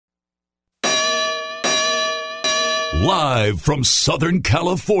Live from Southern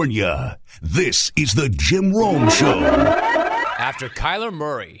California, this is the Jim Rome Show. After Kyler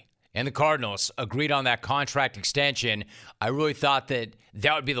Murray and the Cardinals agreed on that contract extension, I really thought that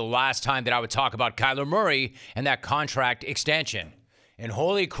would be the last time that I would talk about Kyler Murray and that contract extension. And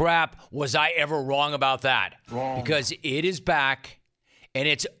holy crap, was I ever wrong about that. Wrong. Because it is back, and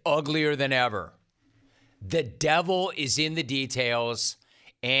it's uglier than ever. The devil is in the details,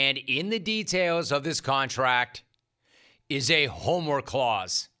 and in the details of this contract is a homework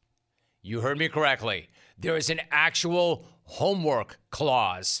clause. You heard me correctly. There is an actual homework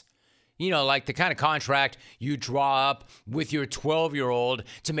clause. You know, like the kind of contract you draw up with your 12-year-old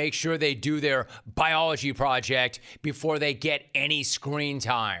to make sure they do their biology project before they get any screen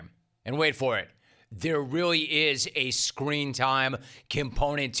time. And wait for it. There really is a screen time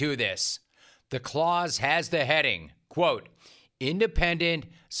component to this. The clause has the heading, quote, independent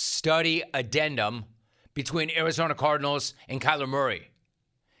study addendum between Arizona Cardinals and Kyler Murray.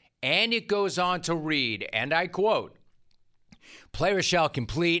 And it goes on to read, and I quote, players shall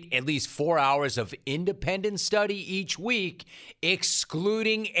complete at least 4 hours of independent study each week,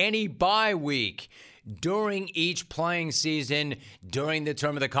 excluding any bye week during each playing season during the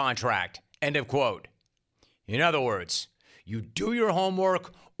term of the contract. End of quote. In other words, you do your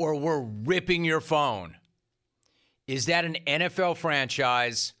homework or we're ripping your phone. Is that an NFL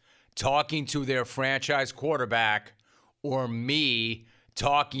franchise talking to their franchise quarterback or me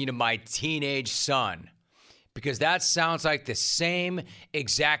talking to my teenage son? Because that sounds like the same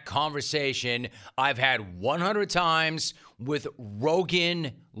exact conversation I've had 100 times with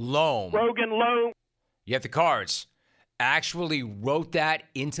Rogan Loam. Yet the Cards actually wrote that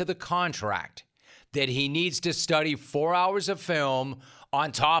into the contract, that he needs to study 4 hours of film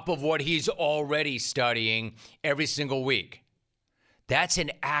on top of what he's already studying every single week. That's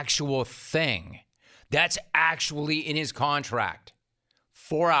an actual thing. That's actually in his contract.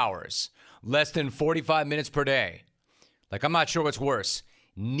 4 hours. Less than 45 minutes per day. Like, I'm not sure what's worse.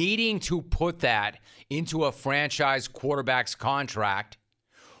 Needing to put that into a franchise quarterback's contract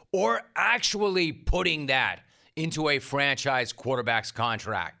or actually putting that into a franchise quarterback's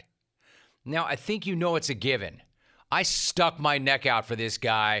contract. Now, I think you know it's a given. I stuck my neck out for this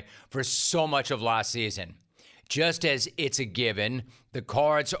guy for so much of last season. Just as it's a given, the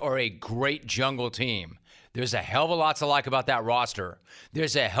Cards are a great jungle team. There's a hell of a lot to like about that roster.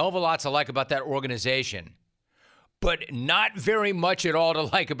 There's a hell of a lot to like about that organization. But not very much at all to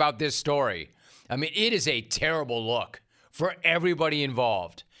like about this story. I mean, it is a terrible look for everybody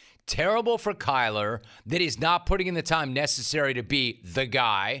involved. Terrible for Kyler that he's not putting in the time necessary to be the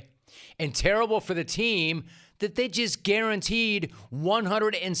guy. And terrible for the team that they just guaranteed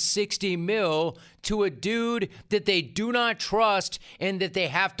 $160 million to a dude that they do not trust and that they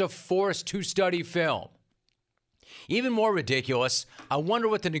have to force to study film. Even more ridiculous, I wonder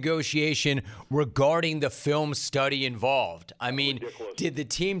what the negotiation regarding the film study involved. I mean, did the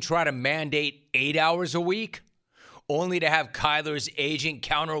team try to mandate 8 hours a week, only to have Kyler's agent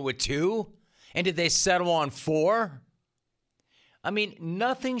counter with 2? And did they settle on 4? I mean,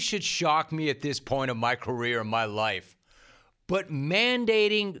 nothing should shock me at this point of my career and my life. But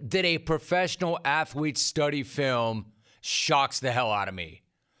mandating that a professional athlete study film shocks the hell out of me.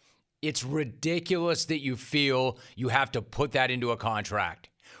 It's ridiculous that you feel you have to put that into a contract.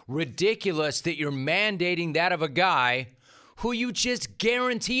 Ridiculous that you're mandating that of a guy who you just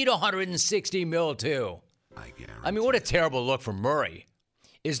guaranteed $160 million to. I mean, what a terrible look for Murray.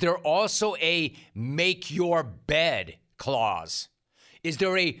 Is there also a make your bed clause? Is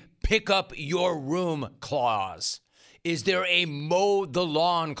there a pick up your room clause? Is there a mow the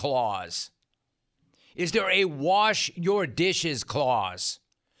lawn clause? Is there a wash your dishes clause?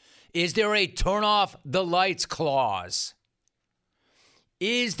 Is there a turn off the lights clause?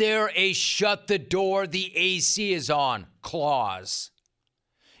 Is there a shut the door, the AC is on clause?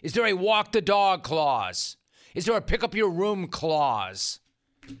 Is there a walk the dog clause? Is there a pick up your room clause?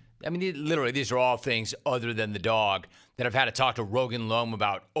 I mean, literally, these are all things other than the dog that I've had to talk to Rogan Loam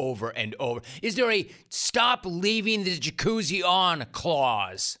about over and over. Is there a stop leaving the jacuzzi on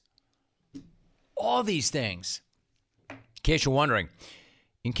clause? All these things. In case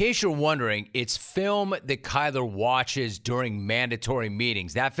you're wondering, it's film that Kyler watches during mandatory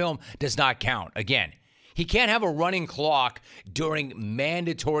meetings. That film does not count. Again, he can't have a running clock during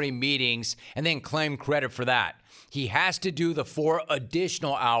mandatory meetings and then claim credit for that. He has to do the 4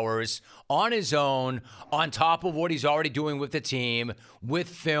 additional hours on his own on top of what he's already doing with the team, with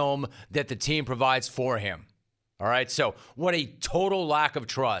film that the team provides for him. All right, so what a total lack of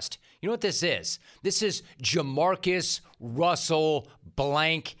trust. You know what this is? This is Jamarcus Russell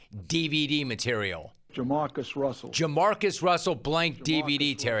blank DVD material. Jamarcus Russell. Jamarcus Russell blank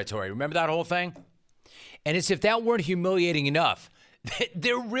DVD territory. Remember that whole thing? And as if that weren't humiliating enough,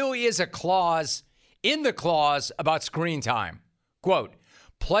 there really is a clause in the clause about screen time. Quote,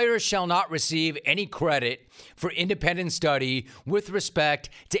 players shall not receive any credit for independent study with respect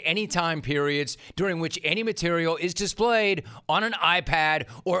to any time periods during which any material is displayed on an iPad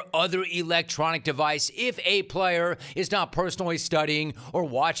or other electronic device if A, player is not personally studying or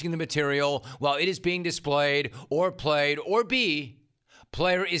watching the material while it is being displayed or played, or B,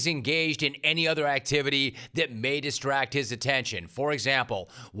 player is engaged in any other activity that may distract his attention. For example,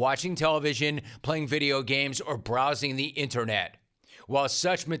 watching television, playing video games, or browsing the internet while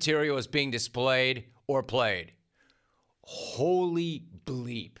such material is being displayed or played. Holy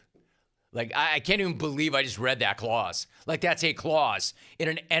bleep. Like, I can't even believe I just read that clause. Like, that's a clause in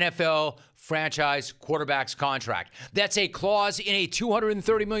an NFL franchise quarterback's contract. That's a clause in a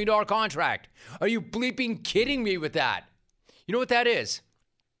 $230 million contract. Are you bleeping kidding me with that? You know what that is?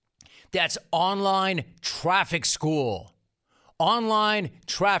 That's online traffic school. Online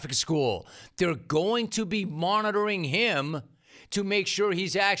traffic school. They're going to be monitoring him to make sure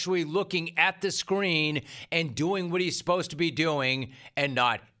he's actually looking at the screen and doing what he's supposed to be doing and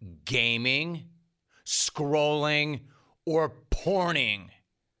not gaming, scrolling, or porning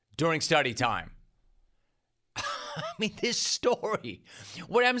during study time. I mean, this story.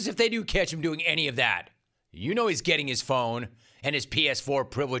 What happens if they do catch him doing any of that? You know he's getting his phone and his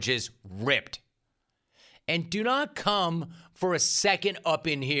PS4 privileges ripped. And do not come for a second up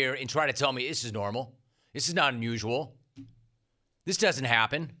in here and try to tell me this is normal. This is not unusual. This doesn't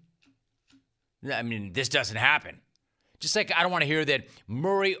happen. I mean, this doesn't happen. Just like I don't want to hear that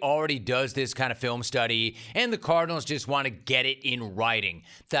Murray already does this kind of film study and the Cardinals just want to get it in writing.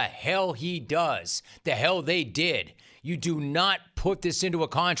 The hell he does. The hell they did. You do not put this into a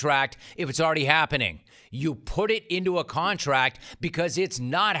contract if it's already happening. You put it into a contract because it's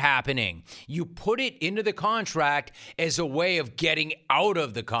not happening. You put it into the contract as a way of getting out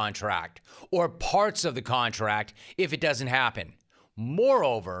of the contract or parts of the contract if it doesn't happen.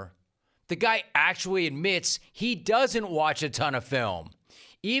 Moreover, the guy actually admits he doesn't watch a ton of film.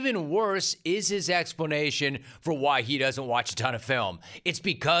 Even worse is his explanation for why he doesn't watch a ton of film. It's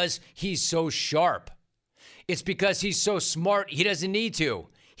because he's so sharp. It's because he's so smart, he doesn't need to.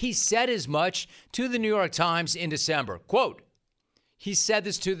 He said as much to the New York Times in December. Quote, he said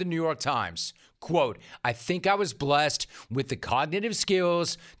this to the New York Times. Quote, I think I was blessed with the cognitive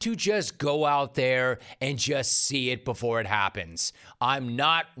skills to just go out there and just see it before it happens. I'm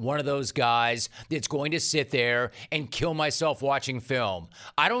not one of those guys that's going to sit there and kill myself watching film.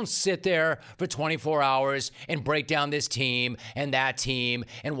 I don't sit there for 24 hours and break down this team and that team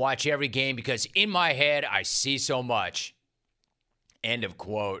and watch every game because in my head I see so much. End of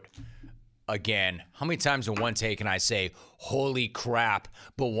quote. Again, how many times in one take can I say, holy crap,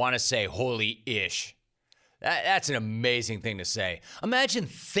 but want to say holy-ish? That's an amazing thing to say. Imagine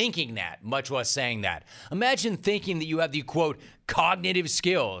thinking that, much less saying that. Imagine thinking that you have the, quote, cognitive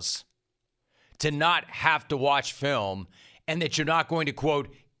skills to not have to watch film and that you're not going to, quote,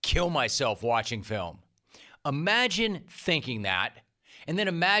 kill myself watching film. Imagine thinking that, and then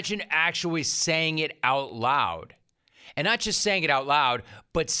imagine actually saying it out loud. And not just saying it out loud,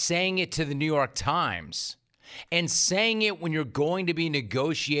 but saying it to the New York Times. And saying it when you're going to be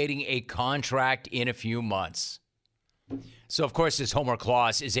negotiating a contract in a few months. So, of course, this homework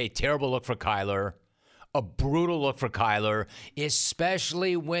clause is a terrible look for Kyler. A brutal look for Kyler,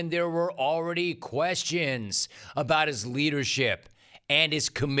 especially when there were already questions about his leadership and his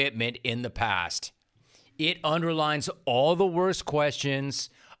commitment in the past. It underlines all the worst questions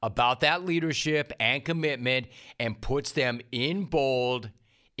about that leadership and commitment and puts them in bold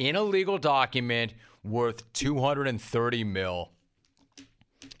in a legal document worth $230 million.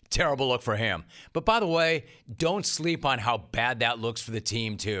 Terrible look for him. But by the way, don't sleep on how bad that looks for the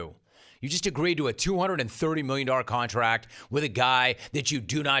team too. You just agreed to a $230 million contract with a guy that you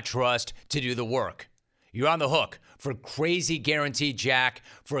do not trust to do the work. You're on the hook for crazy guaranteed jack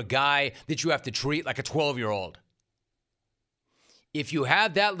for a guy that you have to treat like a 12-year-old. If you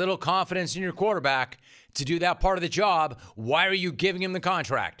have that little confidence in your quarterback to do that part of the job, why are you giving him the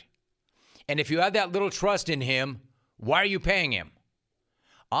contract? And if you have that little trust in him, why are you paying him?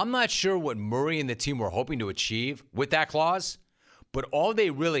 I'm not sure what Murray and the team were hoping to achieve with that clause, but all they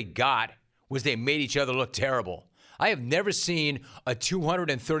really got was they made each other look terrible. I have never seen a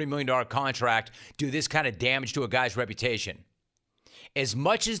 $230 million contract do this kind of damage to a guy's reputation. As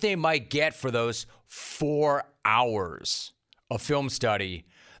much as they might get for those 4 hours of film study,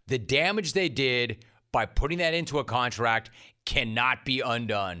 the damage they did by putting that into a contract cannot be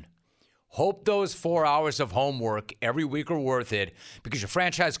undone. Hope those 4 hours of homework every week are worth it because your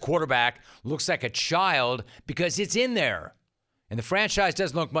franchise quarterback looks like a child because it's in there. And the franchise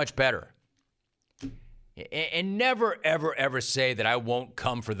doesn't look much better. And never, ever, ever say that I won't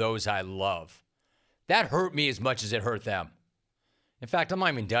come for those I love. That hurt me as much as it hurt them. In fact, I'm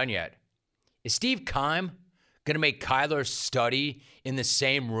not even done yet. Is Steve Keim going to make Kyler study in the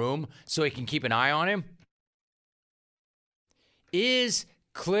same room so he can keep an eye on him? Is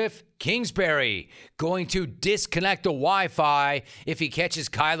Cliff Kingsbury going to disconnect the Wi-Fi if he catches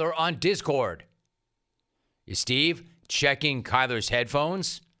Kyler on Discord? Is Steve checking Kyler's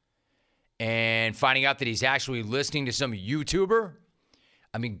headphones and finding out that he's actually listening to some YouTuber?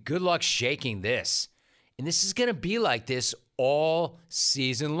 I mean, good luck shaking this. And this is going to be like this all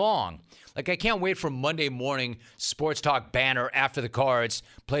season long. Like, I can't wait for Monday morning Sports Talk banner after the Cards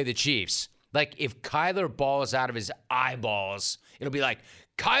play the Chiefs. Like, if Kyler balls out of his eyeballs, it'll be like,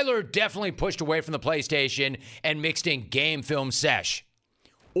 Kyler definitely pushed away from the PlayStation and mixed in game film sesh.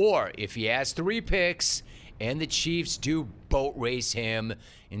 Or if he has 3 picks and the Chiefs do boat race him,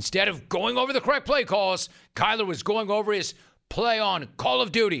 instead of going over the correct play calls, Kyler was going over his play on Call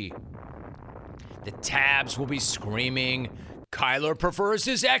of Duty. The tabs will be screaming, Kyler prefers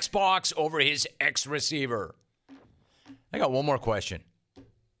his Xbox over his X-receiver. I got one more question.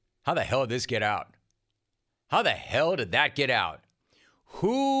 How the hell did this get out? How the hell did that get out?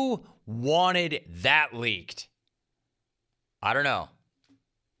 Who wanted that leaked? I don't know.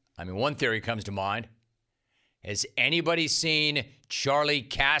 I mean, one theory comes to mind. Has anybody seen Charlie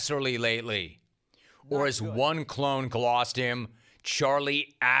Casserly lately? Or has one clone glossed him,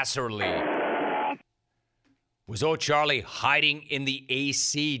 Charlie Asserly? Was old Charlie hiding in the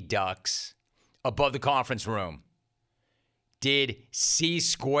AC ducts above the conference room? Did C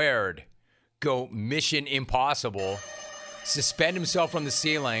Squared go Mission Impossible, suspend himself from the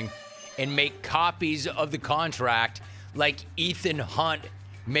ceiling, and make copies of the contract like Ethan Hunt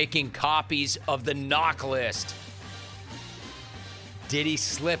making copies of the knock list? Did he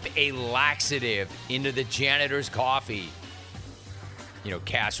slip a laxative into the janitor's coffee? You know,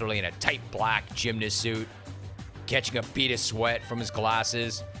 Casserly in a tight black gymnast suit, catching a bead of sweat from his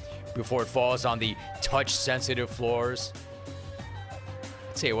glasses before it falls on the touch-sensitive floors.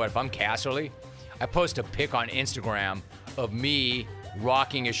 I'll tell you what, if I'm Casserly, I post a pic on Instagram of me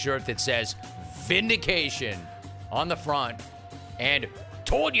rocking a shirt that says Vindication on the front and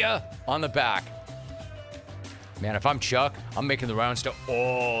Told Ya on the back. Man, if I'm Chuck, I'm making the rounds to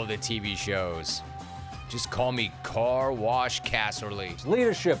all the TV shows. Just call me Car Wash Casserly.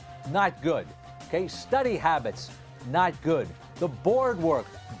 Leadership, not good. Okay, study habits, not good. The board work,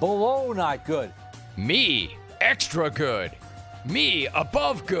 below not good. Me, extra good. Me,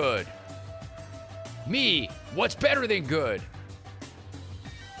 above good. Me, what's better than good?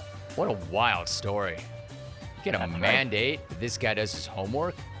 What a wild story. You get a mandate that this guy does his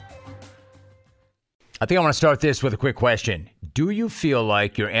homework? I think I want to start this with a quick question. Do you feel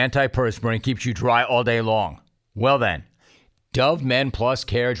like your antiperspirant keeps you dry all day long? Well then, Dove Men Plus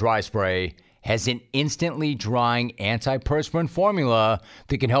Care Dry Spray has an instantly drying antiperspirant formula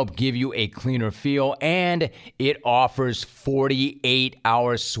that can help give you a cleaner feel, and it offers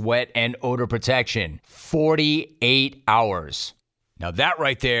 48-hour sweat and odor protection. 48 hours. Now that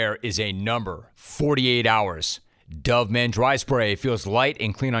right there is a number, 48 hours. Dove Men Dry Spray feels light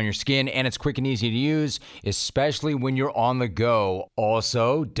and clean on your skin, and it's quick and easy to use, especially when you're on the go.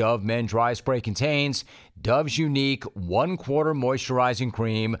 Also, Dove Men Dry Spray contains Dove's unique 1/4 moisturizing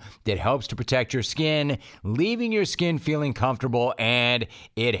cream that helps to protect your skin, leaving your skin feeling comfortable, and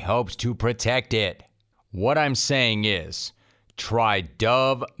it helps to protect it. What I'm saying is, try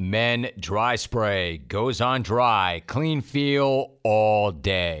Dove Men Dry Spray. Goes on dry, clean feel all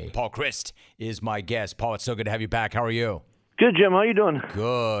day. Paul Christ is my guest. Paul, it's so good to have you back. How are you? Good, Jim. How you doing?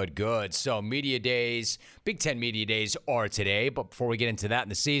 Good, good. So media days, Big Ten media days are today. But before we get into that in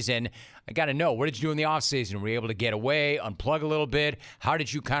the season, I got to know, what did you do in the offseason? Were you able to get away, unplug a little bit? How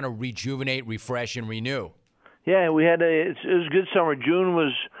did you kind of rejuvenate, refresh, and renew? Yeah, it was a good summer. June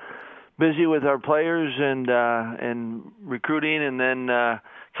was busy with our players and recruiting, and then a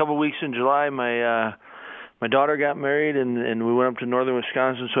couple of weeks in July, my daughter got married, and we went up to northern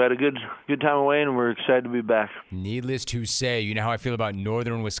Wisconsin, so I had a good time away, and we're excited to be back. Needless to say, you know how I feel about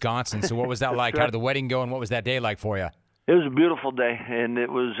northern Wisconsin. So what was that like? Right. How did the wedding go, and what was that day like for you? It was a beautiful day, and it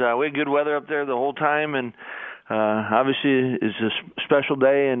was we had good weather up there the whole time, and obviously it's a special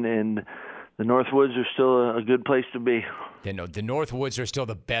day, and the Northwoods are still a good place to be. The Northwoods are still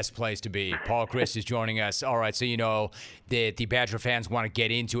the best place to be. Paul Chryst is joining us. All right, so you know that the Badger fans want to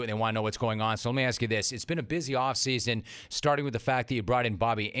get into it and they want to know what's going on. So let me ask you this. It's been a busy offseason, starting with the fact that you brought in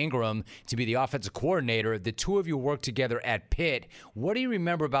Bobby Ingram to be the offensive coordinator. The two of you worked together at Pitt. What do you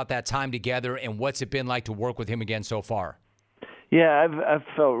remember about that time together, and what's it been like to work with him again so far? Yeah, I've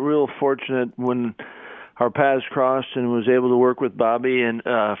felt real fortunate when our paths crossed and was able to work with Bobby and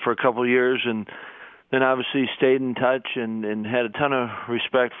for a couple of years, and then obviously stayed in touch and had a ton of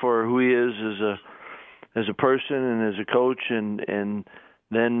respect for who he is as a person and as a coach, and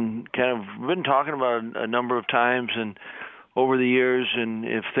then kind of been talking about it a number of times and over the years, and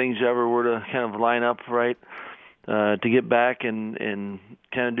if things ever were to kind of line up right to get back and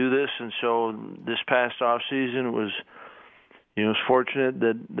kind of do this. And so this past off season it was fortunate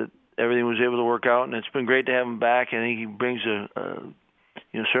that everything was able to work out, and it's been great to have him back. I think he brings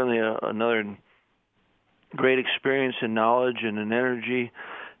certainly another great experience and knowledge and an energy,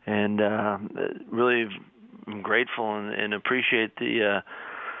 and really I'm grateful and appreciate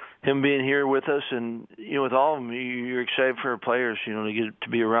him being here with us. And with all of them, you're excited for our players, to get to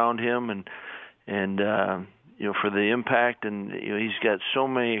be around him and for the impact. And he's got so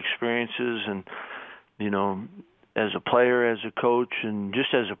many experiences, and as a player, as a coach, and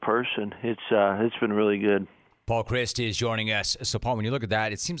just as a person, it's been really good. Paul Chryst is joining us. So, Paul, when you look at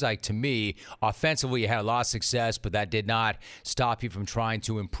that, it seems like to me, offensively, you had a lot of success, but that did not stop you from trying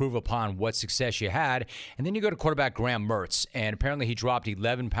to improve upon what success you had. And then you go to quarterback Graham Mertz, and apparently he dropped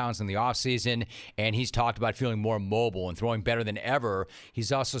 11 pounds in the offseason, and he's talked about feeling more mobile and throwing better than ever.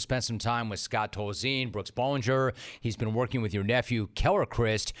 He's also spent some time with Scott Tolzien, Brooks Bollinger. He's been working with your nephew, Keller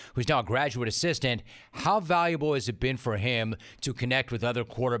Chryst, who's now a graduate assistant. How valuable has it been for him to connect with other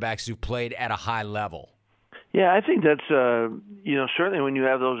quarterbacks who played at a high level? Yeah, I think that's certainly when you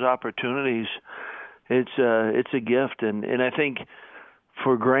have those opportunities, it's a gift, and I think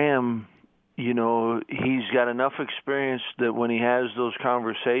for Graham, he's got enough experience that when he has those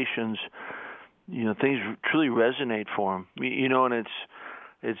conversations, things truly resonate for him. And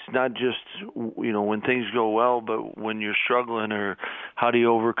it's not just when things go well, but when you're struggling, or how do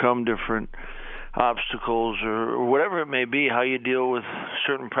you overcome different obstacles, or whatever it may be, how you deal with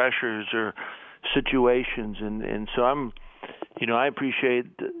certain pressures or situations, and so I appreciate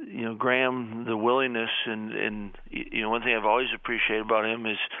Graham, the willingness, and one thing I've always appreciated about him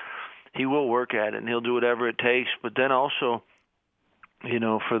is he will work at it and he'll do whatever it takes. But then also,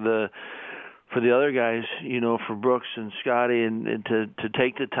 for the other guys, for Brooks and Scotty, and to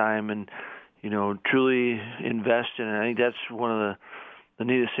take the time and truly invest in it. I think that's one of the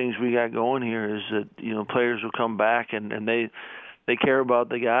neatest things we got going here is that players will come back and they care about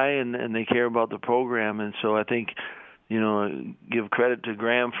the guy and they care about the program. And so I think, give credit to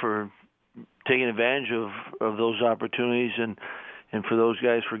Graham for taking advantage of those opportunities and for those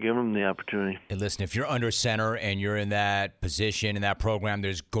guys for giving them the opportunity. And listen, if you're under center and you're in that position, in that program,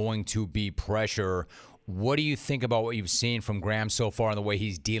 there's going to be pressure. What do you think about what you've seen from Graham so far and the way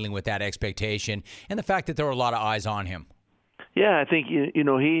he's dealing with that expectation and the fact that there are a lot of eyes on him? Yeah, I think,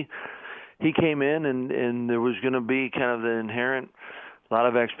 he came in and there was going to be kind of the inherent lot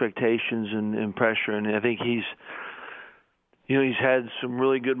of expectations and pressure, and I think he's had some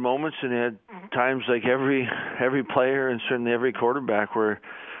really good moments, and he had times like every player and certainly every quarterback where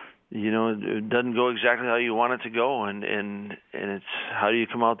it doesn't go exactly how you want it to go, and it's how do you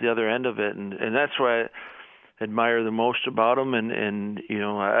come out the other end of it, and that's what I admire the most about him, and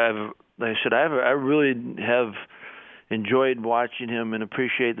I really have enjoyed watching him and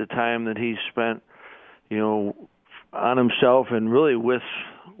appreciate the time that he's spent, on himself and really with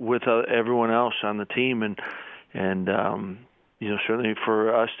everyone else on the team, and certainly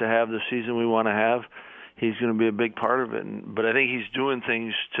for us to have the season we want to have, he's going to be a big part of it. But I think he's doing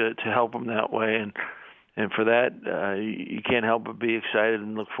things to help him that way, and for that you can't help but be excited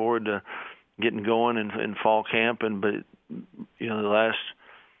and look forward to getting going in fall camp. But the last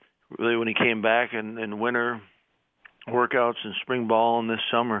really when he came back in winter workouts and spring ball and this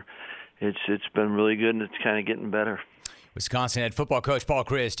summer, it's been really good, and it's kind of getting better. Wisconsin head football coach Paul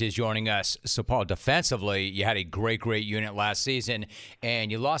Chryst is joining us. So, Paul, defensively, you had a great unit last season,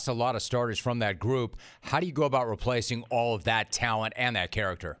 and you lost a lot of starters from that group. How do you go about replacing all of that talent and that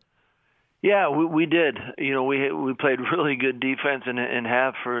character? Yeah, we did. We played really good defense and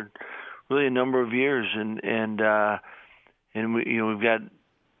have for really a number of years, and we've got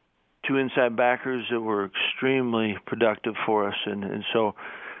two inside backers that were extremely productive for us, and so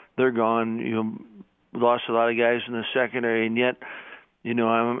they're gone. Lost a lot of guys in the secondary, and yet,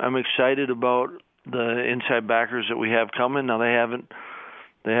 I'm excited about the inside backers that we have coming. Now they haven't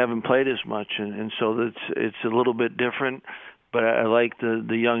they haven't played as much, and so it's a little bit different. But I like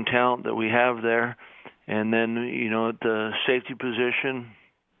the young talent that we have there, and then at the safety position,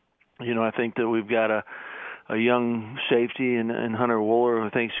 I think that we've got a young safety in Hunter Wooler who I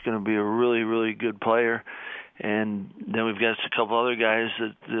think is going to be a really, really good player. And then we've got a couple other guys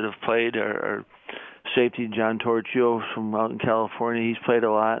that have played. Our safety, John Torchio from out in California, he's played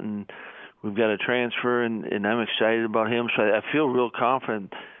a lot, and we've got a transfer, and I'm excited about him. So I feel real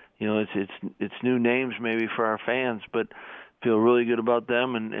confident. It's new names maybe for our fans, but feel really good about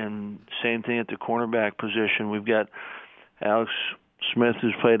them. And same thing at the cornerback position. We've got Alex Smith,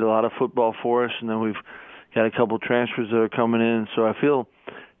 who's played a lot of football for us, and then we've got a couple transfers that are coming in. So I feel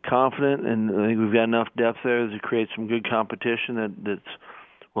confident, and I think we've got enough depth there to create some good competition that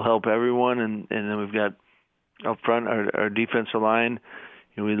will help everyone. And then we've got up front our defensive line.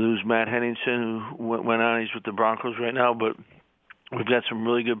 We lose Matt Henningsen, who went on. He's with the Broncos right now, but we've got some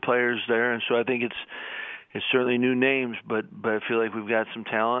really good players there. And so I think it's certainly new names, but I feel like we've got some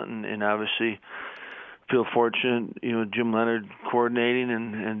talent, and obviously feel fortunate, Jim Leonard coordinating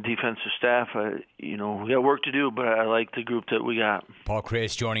and defensive staff. We got work to do, but I like the group that we got. Paul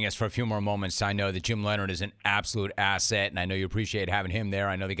Chryst joining us for a few more moments. I know that Jim Leonard is an absolute asset, and I know you appreciate having him there.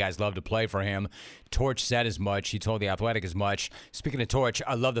 I know the guys love to play for him. Torch said as much. He told The Athletic as much. Speaking of Torch,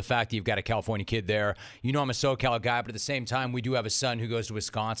 I love the fact that you've got a California kid there. I'm a SoCal guy, but at the same time, we do have a son who goes to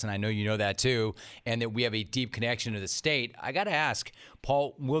Wisconsin. I know you know that too, and that we have a deep connection to the state. I got to ask,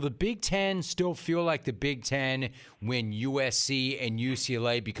 Paul, will the Big Ten still feel like the Big Ten when USC and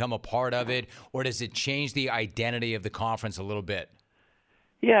UCLA become a part of it, or does it change the identity of the conference a little bit?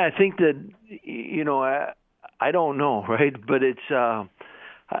 Yeah, I think that, I don't know, right? But it's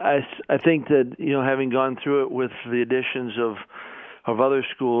I think that, having gone through it with the additions of other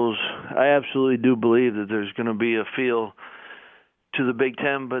schools, I absolutely do believe that there's going to be a feel to the Big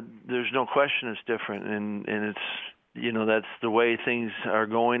Ten, but there's no question it's different, and it's that's the way things are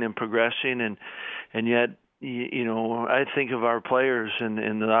going and progressing, and yet I think of our players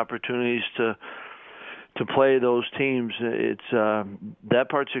and the opportunities to play those teams. It's that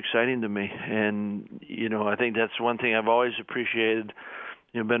part's exciting to me, and I think that's one thing I've always appreciated.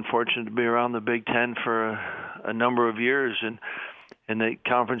 Been fortunate to be around the Big Ten for a number of years, and the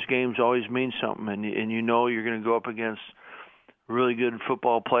conference games always mean something, and you're going to go up against really good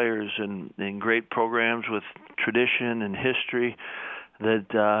football players and great programs with tradition and history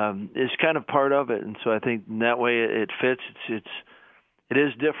that is kind of part of it. And so I think in that way it fits. It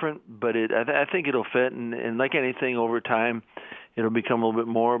is different, but I think it'll fit, and like anything over time, it'll become a little bit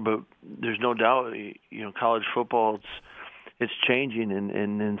more. But there's no doubt, college football it's changing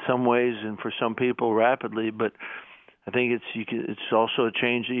in some ways, and for some people rapidly. But I think it's also a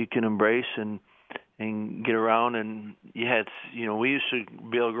change that you can embrace and get around. And we used to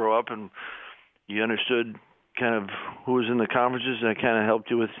be able to grow up and you understood kind of who was in the conferences, and it kind of helped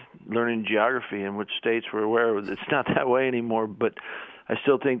you with learning geography and which states were where. It's not that way anymore, but I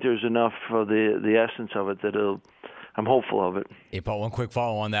still think there's enough of the essence of it that I'm hopeful of it. Hey, Paul, one quick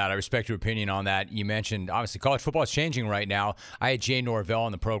follow on that. I respect your opinion on that. You mentioned, obviously, college football is changing right now. I had Jay Norvell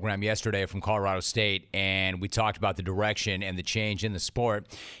on the program yesterday from Colorado State, and we talked about the direction and the change in the sport.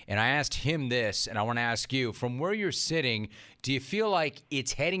 And I asked him this, and I want to ask you, from where you're sitting, do you feel like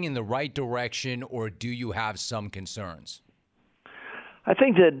it's heading in the right direction, or do you have some concerns? I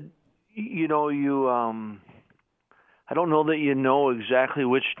think that, I don't know that you know exactly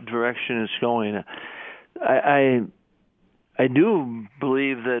which direction it's going. I do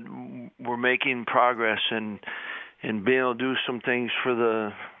believe that we're making progress in being able to do some things for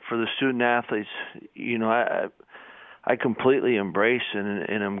the student athletes. I completely embrace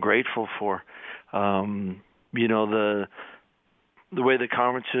and I'm grateful for the way the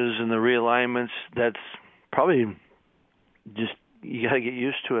conferences and the realignments. That's probably just, you got to get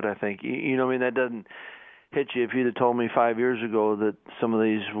used to it, I think. That doesn't hit you. If you'd have told me 5 years ago that some of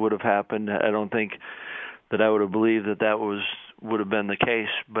these would have happened, I don't think that I would have believed that would have been the case.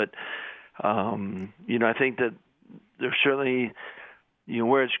 But I think that there's certainly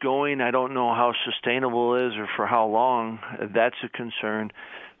where it's going. I don't know how sustainable it is or for how long. That's a concern.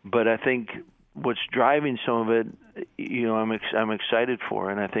 But I think what's driving some of it, I'm excited for,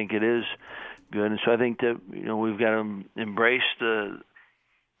 and I think it is good. And so I think that we've got to embrace the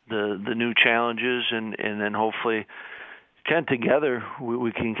new challenges, and then hopefully kind of together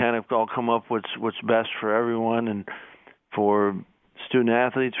we can kind of all come up with what's best for everyone and for student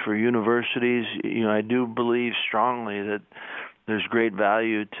athletes, for universities. I do believe strongly that there's great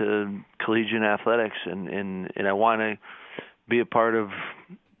value to collegiate athletics, and I want to be a part of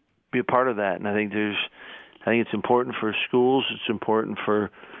that. And I think there's I think it's important for schools. It's important for,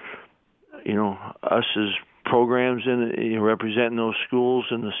 us as programs representing those schools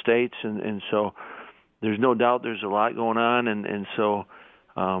in the states. And so there's no doubt there's a lot going on. And so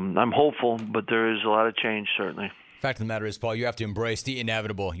I'm hopeful, but there is a lot of change, certainly. Fact of the matter is, Paul, you have to embrace the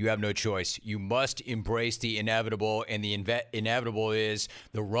inevitable. You have no choice. You must embrace the inevitable, and the inevitable is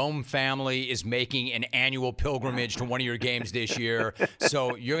the Rome family is making an annual pilgrimage to one of your games this year.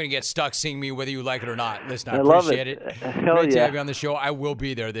 So you're going to get stuck seeing me whether you like it or not. Listen, I appreciate it. Great to have you on the show. I will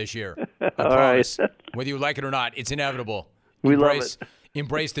be there this year. I promise. Right. Whether you like it or not, it's inevitable. We love it.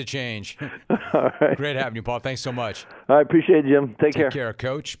 Embrace the change. All right. Great having you, Paul. Thanks so much. All right, appreciate it, Jim. Take care. Take care,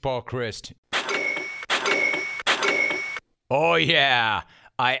 Coach Paul Chryst. Oh, yeah.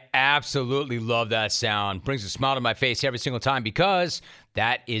 I absolutely love that sound. Brings a smile to my face every single time because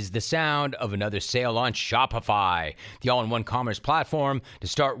that is the sound of another sale on Shopify, the all-in-one commerce platform to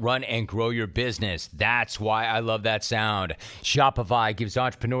start, run, and grow your business. That's why I love that sound. Shopify gives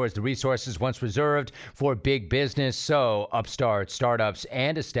entrepreneurs the resources once reserved for big business, so upstarts, startups,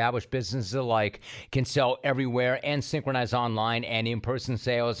 and established businesses alike can sell everywhere and synchronize online and in-person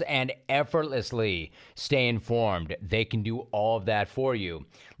sales and effortlessly stay informed. They can do all of that for you.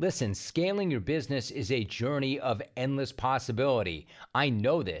 Listen, scaling your business is a journey of endless possibility. I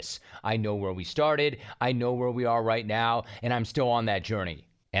know this. I know where we started. I know where we are right now, and I'm still on that journey.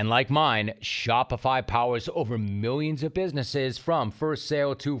 And like mine, Shopify powers over millions of businesses from first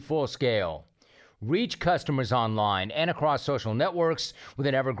sale to full scale. Reach customers online and across social networks with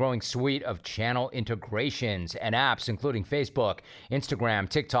an ever-growing suite of channel integrations and apps, including Facebook, Instagram,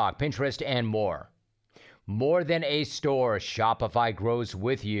 TikTok, Pinterest, and more. More than a store, Shopify grows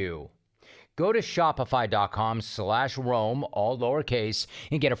with you. Go to shopify.com/Rome, all lowercase,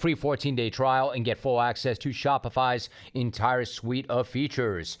 and get a free 14-day trial and get full access to Shopify's entire suite of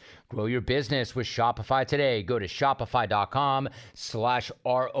features. Grow your business with Shopify today. Go to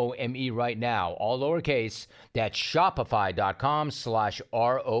shopify.com/ROME right now, all lowercase. That's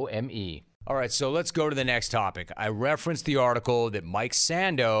shopify.com/ROME. All right, so let's go to the next topic. I referenced the article that Mike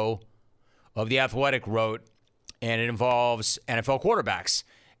Sando of The Athletic wrote, and it involves NFL quarterbacks.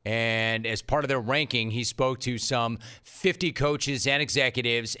 And as part of their ranking, he spoke to some 50 coaches and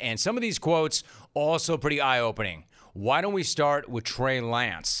executives, and some of these quotes also pretty eye-opening. Why don't we start with Trey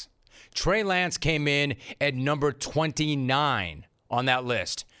Lance? Trey Lance came in at number 29 on that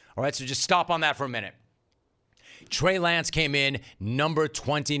list. All right, so just stop on that for a minute. Trey Lance came in number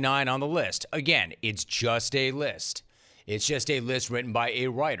 29 on the list. Again, it's just a list. It's just a list written by a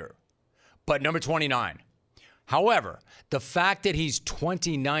writer. But number 29. However, the fact that he's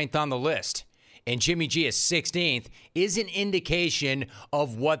 29th on the list and Jimmy G is 16th is an indication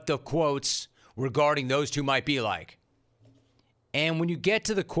of what the quotes regarding those two might be like. And when you get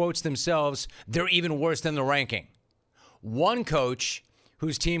to the quotes themselves, they're even worse than the ranking. One coach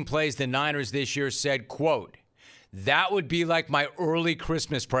whose team plays the Niners this year said, quote, "That would be like my early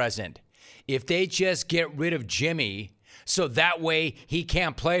Christmas present. If they just get rid of Jimmy so that way he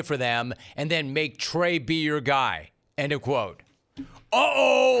can't play for them and then make Trey be your guy." End of quote.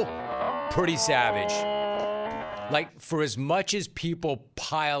 Uh-oh! Pretty savage. Like, for as much as people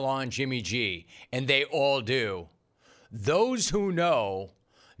pile on Jimmy G, and they all do, those who know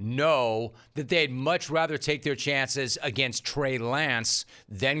that they'd much rather take their chances against Trey Lance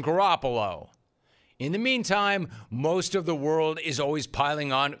than Garoppolo. In the meantime, most of the world is always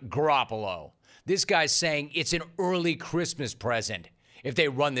piling on Garoppolo. This guy's saying it's an early Christmas present if they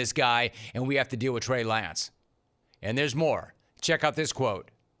run this guy and we have to deal with Trey Lance. And there's more. Check out this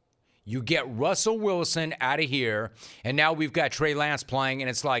quote. "You get Russell Wilson out of here, and now we've got Trey Lance playing, and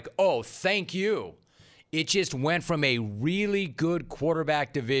it's like, oh, thank you. It just went from a really good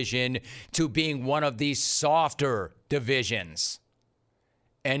quarterback division to being one of the softer divisions."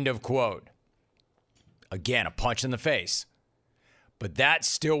 End of quote. Again, a punch in the face. But that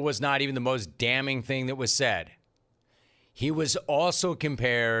still was not even the most damning thing that was said. He was also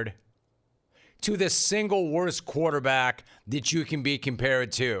compared to the single worst quarterback that you can be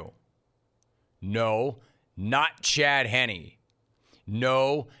compared to. No, not Chad Henne.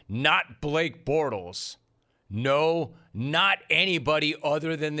 No, not Blake Bortles. No, not anybody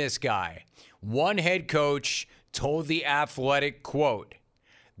other than this guy. One head coach told The Athletic, quote,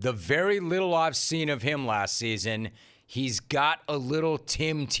 "The very little I've seen of him last season, he's got a little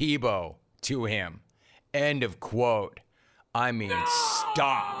Tim Tebow to him." End of quote. I mean,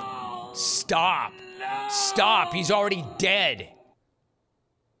 stop. Stop. Stop. He's already dead.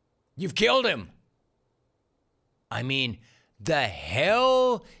 You've killed him. I mean, the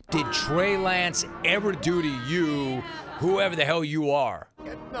hell did Trey Lance ever do to you whoever the hell you are.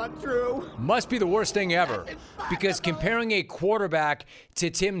 It's not true. Must be the worst thing ever, because comparing a quarterback to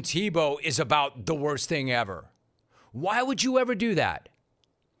Tim Tebow is about the worst thing ever. Why would you ever do that?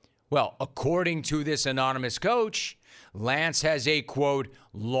 Well, according to this anonymous coach, Lance has a, quote,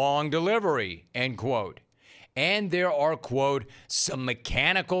 long delivery, end quote. And there are, quote, some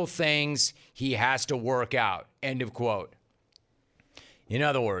mechanical things he has to work out, end of quote. In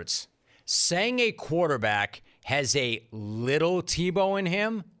other words, saying a quarterback has a little Tebow in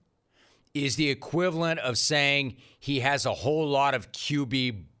him is the equivalent of saying he has a whole lot of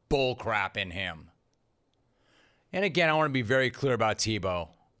QB bullcrap in him. And again, I want to be very clear about Tebow.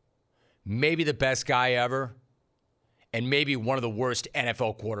 Maybe the best guy ever, and maybe one of the worst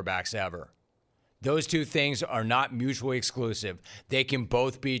NFL quarterbacks ever. Those two things are not mutually exclusive. They can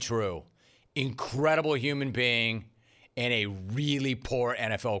both be true. Incredible human being and a really poor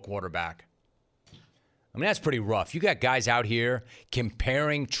NFL quarterback. I mean, that's pretty rough. You got guys out here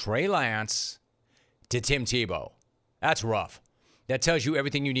comparing Trey Lance to Tim Tebow. That's rough. That tells you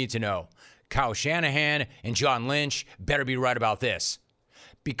everything you need to know. Kyle Shanahan and John Lynch better be right about this,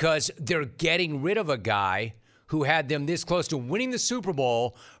 because they're getting rid of a guy who had them this close to winning the Super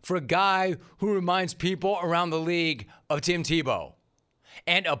Bowl for a guy who reminds people around the league of Tim Tebow.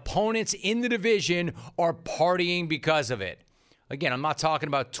 And opponents in the division are partying because of it. Again, I'm not talking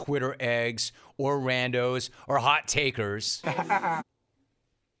about Twitter eggs or randos or hot takers,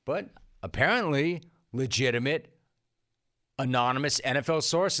 but apparently legitimate, anonymous NFL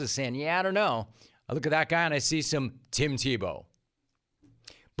sources saying, yeah, I don't know. I look at that guy and I see some Tim Tebow.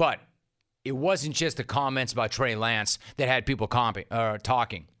 But it wasn't just the comments about Trey Lance that had people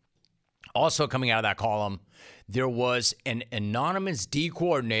talking. Also coming out of that column, there was an anonymous D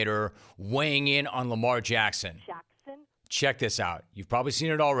coordinator weighing in on Lamar Jackson. Check this out. You've probably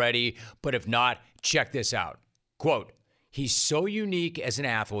seen it already, but if not, check this out. Quote, he's so unique as an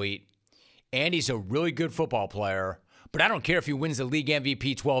athlete, and he's a really good football player, but I don't care if he wins the league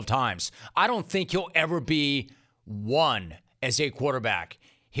MVP 12 times. I don't think he'll ever be one as a quarterback.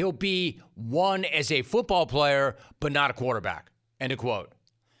 He'll be one as a football player, but not a quarterback. End of quote.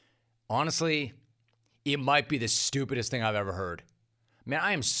 Honestly, it might be the stupidest thing I've ever heard. Man,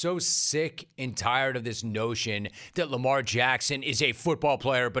 I am so sick and tired of this notion that Lamar Jackson is a football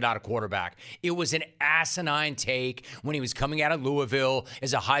player but not a quarterback. It was an asinine take when he was coming out of Louisville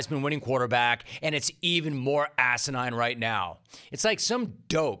as a Heisman-winning quarterback, and it's even more asinine right now. It's like some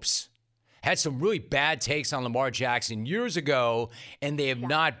dopes had some really bad takes on Lamar Jackson years ago, and they have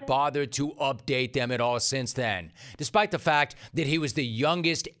not bothered to update them at all since then, despite the fact that he was the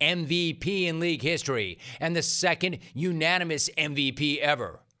youngest MVP in league history and the second unanimous MVP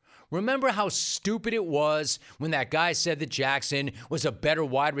ever. Remember how stupid it was when that guy said that Jackson was a better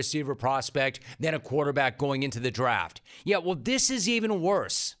wide receiver prospect than a quarterback going into the draft? Yeah, well, this is even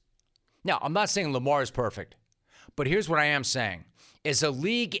worse. Now, I'm not saying Lamar is perfect, but here's what I am saying. As a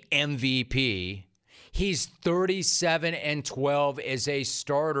league MVP, he's 37-12 as a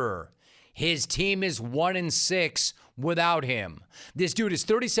starter. His team is 1-6 without him. This dude is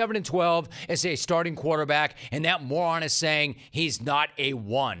 37-12 as a starting quarterback, and that moron is saying he's not a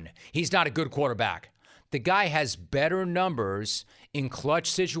 1. He's not a good quarterback. The guy has better numbers in clutch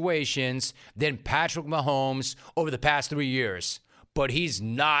situations than Patrick Mahomes over the past 3 years, but he's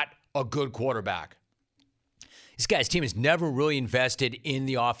not a good quarterback. This guy's team has never really invested in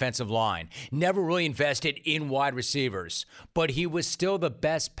the offensive line, never really invested in wide receivers, but he was still the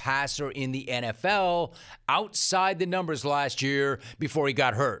best passer in the NFL outside the numbers last year before he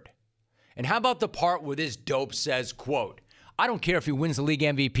got hurt. And how about the part where this dope says, quote, I don't care if he wins the league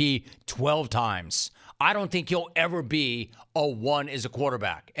MVP 12 times. I don't think he'll ever be a 1 as a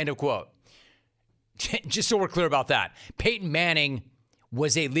quarterback, end of quote. Just so we're clear about that, Peyton Manning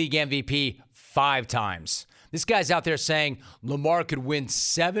was a league MVP 5 times. This guy's out there saying Lamar could win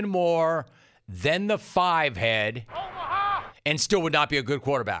 7 more than the 5 head and still would not be a good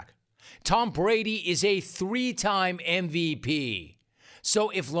quarterback. Tom Brady is a 3-time MVP. So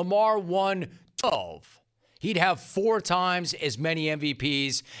if Lamar won 12, he'd have 4 times as many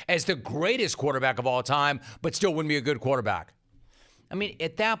MVPs as the greatest quarterback of all time, but still wouldn't be a good quarterback. I mean,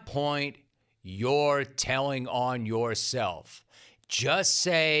 at that point, you're telling on yourself. Just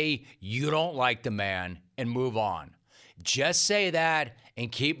say you don't like the man and move on. Just say that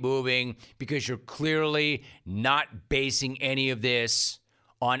and keep moving, because you're clearly not basing any of this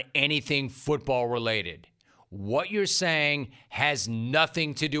on anything football related. What you're saying has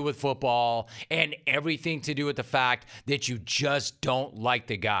nothing to do with football and everything to do with the fact that you just don't like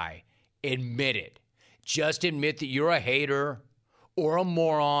the guy. Admit it. Just admit that you're a hater or a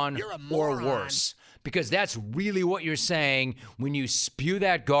moron, or worse. because that's really what you're saying when you spew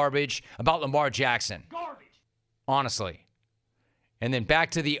that garbage about Lamar Jackson. Garbage. Honestly. And then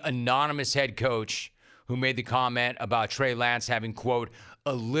back to the anonymous head coach who made the comment about Trey Lance having, quote,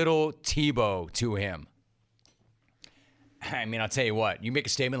 a little Tebow to him. I mean, I'll tell you what, you make a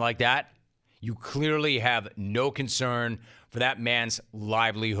statement like that, you clearly have no concern for that man's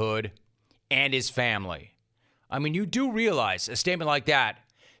livelihood and his family. I mean, you do realize a statement like that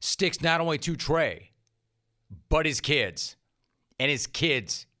sticks not only to Trey, but his kids and his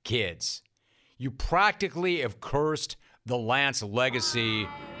kids' kids. You practically have cursed the Lance legacy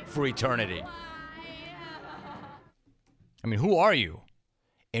for eternity. I mean, who are you?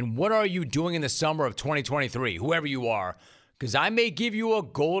 And what are you doing in the summer of 2023, whoever you are? Because I may give you a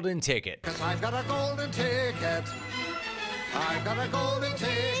golden ticket. 'Cause I've got a golden ticket. I've got a golden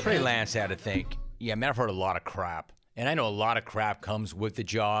ticket. Trey Lance had to think, yeah, man, I've heard a lot of crap. And I know a lot of crap comes with the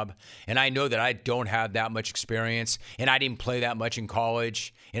job. And I know that I don't have that much experience. And I didn't play that much in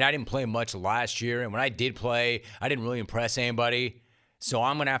college. And I didn't play much last year. And when I did play, I didn't really impress anybody. So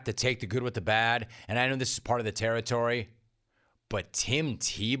I'm going to have to take the good with the bad. And I know this is part of the territory. But Tim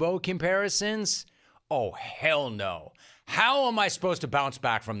Tebow comparisons? Oh, hell no. How am I supposed to bounce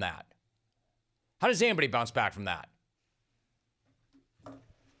back from that? How does anybody bounce back from that?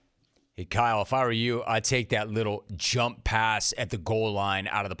 Hey, Kyle, if I were you, I'd take that little jump pass at the goal line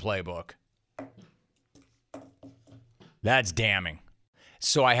out of the playbook. That's damning.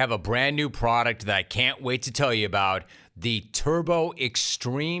 So I have a brand new product that I can't wait to tell you about. The Turbo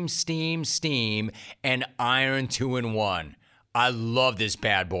Extreme Steam and Iron 2-in-1. I love this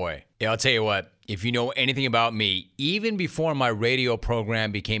bad boy. Yeah, I'll tell you what, if you know anything about me, even before my radio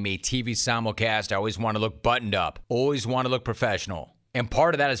program became a TV simulcast, I always want to look buttoned up, always want to look professional. And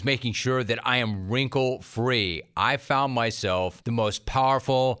part of that is making sure that I am wrinkle-free. I found myself the most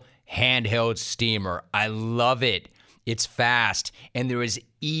powerful handheld steamer. I love it. It's fast, and there is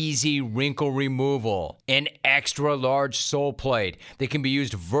easy wrinkle removal. An extra large sole plate that can be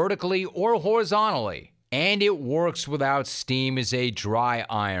used vertically or horizontally. And it works without steam as a dry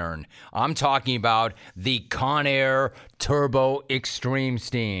iron. I'm talking about the Conair Turbo Extreme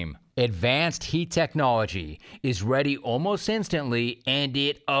Steam. Advanced heat technology is ready almost instantly, and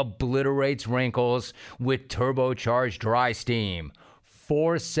it obliterates wrinkles with turbocharged dry steam.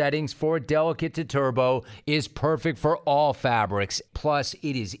 4 settings for delicate to turbo is perfect for all fabrics. Plus,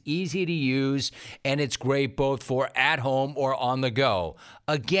 it is easy to use, and it's great both for at home or on the go.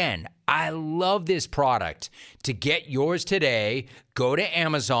 Again, I love this product. To get yours today, go to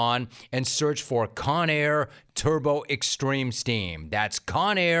Amazon and search for Conair Turbo Extreme Steam. That's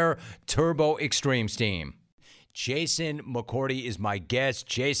Conair Turbo Extreme Steam. Jason McCourty is my guest.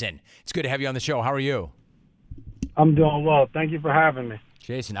 Jason, it's good to have you on the show. How are you? I'm doing well. Thank you for having me.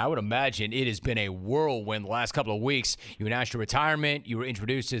 Jason, I would imagine it has been a whirlwind the last couple of weeks. You announced your retirement. You were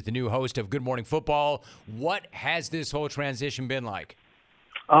introduced as the new host of Good Morning Football. What has this whole transition been like?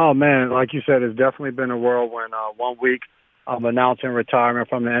 Oh, man, like you said, it's definitely been a whirlwind. 1 week, I'm announcing retirement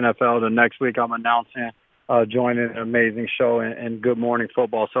from the NFL. The next week, I'm announcing joining an amazing show in Good Morning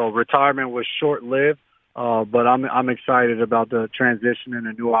Football. So retirement was short-lived, but I'm excited about the transition and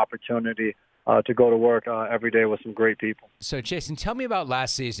a new opportunity to go to work every day with some great people. So, Jason, tell me about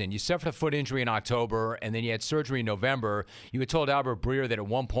last season. You suffered a foot injury in October, and then you had surgery in November. You had told Albert Breer that at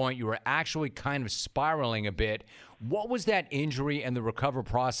one point you were actually kind of spiraling a bit. What was that injury and the recovery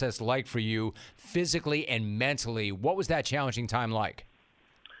process like for you physically and mentally? What was that challenging time like?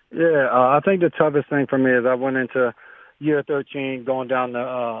 Yeah, I think the toughest thing for me is I went into year 13 going down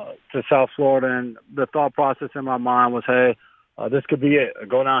to South Florida, and the thought process in my mind was, hey, this could be it.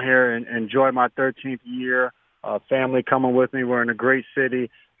 Go down here and enjoy my 13th year. Family coming with me. We're in a great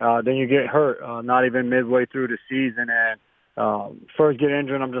city. Then you get hurt, not even midway through the season. And first get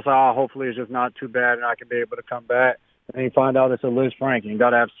injured, and I'm just like, hopefully it's just not too bad and I can be able to come back. And then you find out it's a Liz Frank. You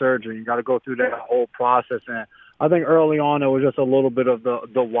got to have surgery. You got to go through that whole process. And I think early on it was just a little bit of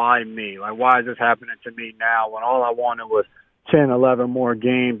the why me. Like, why is this happening to me now when all I wanted was 10, 11 more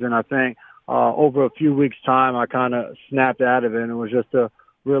games? And I think over a few weeks' time, I kind of snapped out of it, and it was just a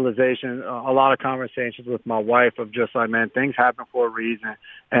realization, a lot of conversations with my wife of just like, man, things happen for a reason,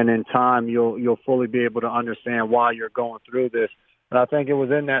 and in time you'll fully be able to understand why you're going through this. And I think it was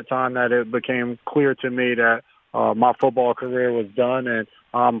in that time that it became clear to me that my football career was done, and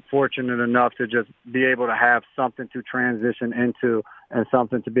I'm fortunate enough to just be able to have something to transition into and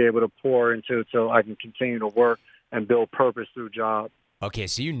something to be able to pour into so I can continue to work and build purpose through jobs. Okay,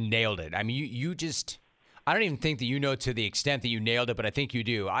 so you nailed it. I mean, you just I don't even think that you know to the extent that you nailed it, but I think you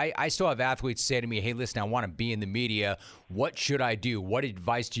do. I still have athletes say to me, hey, listen, I want to be in the media. What should I do? What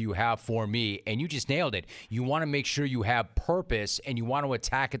advice do you have for me? And you just nailed it. You want to make sure you have purpose, and you want to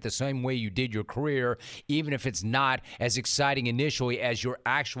attack it the same way you did your career, even if it's not as exciting initially as your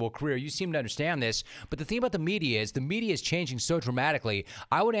actual career. You seem to understand this, but the thing about the media is changing so dramatically.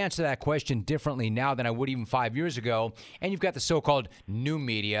 I would answer that question differently now than I would even 5 years ago, and you've got the so-called new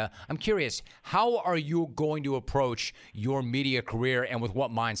media. I'm curious, how are you going to approach your media career, and with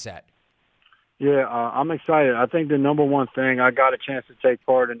what mindset? Yeah, I'm excited. I think the number one thing, I got a chance to take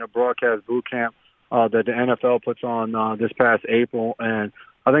part in the broadcast boot camp that the NFL puts on this past April, and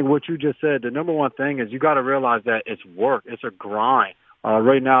I think what you just said, the number one thing is you got to realize that it's work. It's a grind.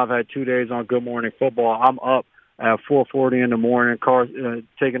 Right now I've had 2 days on Good Morning Football. I'm up at 4:40 in the morning,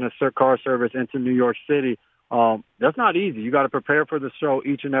 taking a car service into New York City. That's not easy. You got to prepare for the show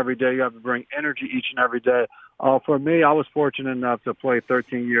each and every day. You have to bring energy each and every day. For me, I was fortunate enough to play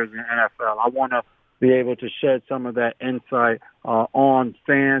 13 years in the NFL. I want to be able to shed some of that insight on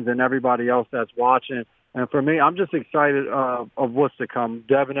fans and everybody else that's watching. And for me, I'm just excited of what's to come.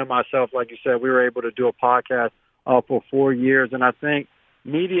 Devin and myself, like you said, we were able to do a podcast for 4 years, and I think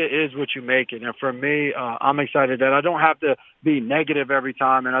media is what you make it. And for me, I'm excited that I don't have to be negative every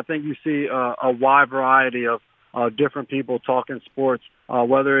time. And I think you see a wide variety of different people talking sports,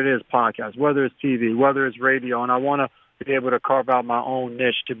 whether it is podcasts, whether it's TV, whether it's radio. And I want to be able to carve out my own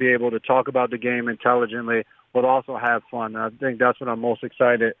niche to be able to talk about the game intelligently, but also have fun. And I think that's what I'm most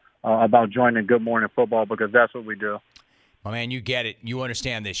excited about joining Good Morning Football, because that's what we do. My man, you get it. You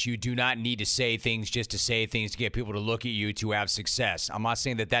understand this. You do not need to say things just to say things to get people to look at you to have success. I'm not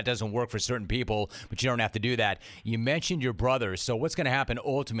saying that that doesn't work for certain people, but you don't have to do that. You mentioned your brother. So what's going to happen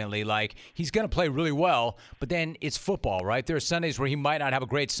ultimately? Like, he's going to play really well, but then it's football, right? There are Sundays where he might not have a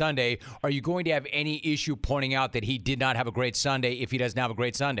great Sunday. Are you going to have any issue pointing out that he did not have a great Sunday if he doesn't have a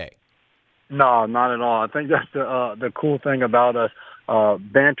great Sunday? No, not at all. I think that's the cool thing about us.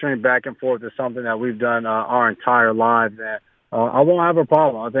 Bantering back and forth is something that we've done our entire lives, and I won't have a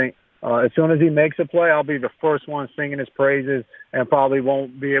problem. I think as soon as he makes a play, I'll be the first one singing his praises, and probably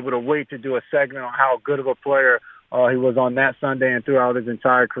won't be able to wait to do a segment on how good of a player he was on that Sunday and throughout his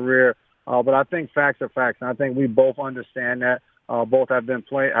entire career. But I think facts are facts, and I think we both understand that. Both have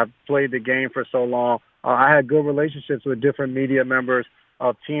played the game for so long. I had good relationships with different media members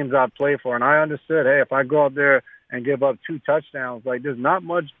of teams I played for, and I understood, hey, if I go out there and give up 2 touchdowns, like, there's not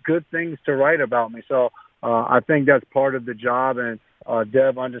much good things to write about me. So I think that's part of the job, and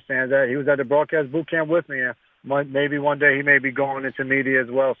Dev understands that. He was at the broadcast boot camp with me, and maybe one day he may be going into media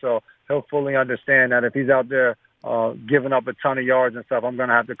as well. So he'll fully understand that if he's out there giving up a ton of yards and stuff, I'm going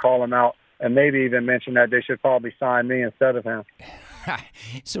to have to call him out and maybe even mention that they should probably sign me instead of him.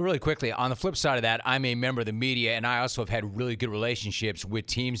 So really quickly, on the flip side of that, I'm a member of the media, and I also have had really good relationships with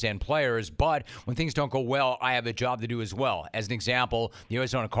teams and players, but when things don't go well, I have a job to do as well. As an example, the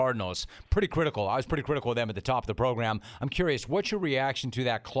Arizona Cardinals, pretty critical. I was pretty critical of them at the top of the program. I'm curious, what's your reaction to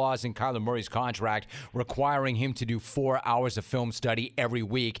that clause in Kyler Murray's contract requiring him to do 4 hours of film study every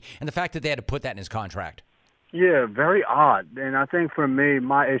week, and the fact that they had to put that in his contract? Yeah, very odd. And I think for me,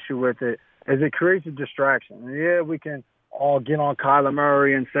 my issue with it is it creates a distraction. Yeah, we can all get on Kyler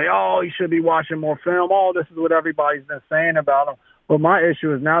Murray and say, oh, he should be watching more film. Oh, this is what everybody's been saying about him. But my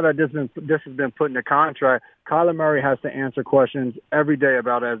issue is now that this has been put in the contract, Kyler Murray has to answer questions every day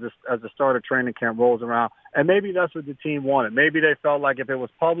about it as the start of training camp rolls around. And maybe that's what the team wanted. Maybe they felt like if it was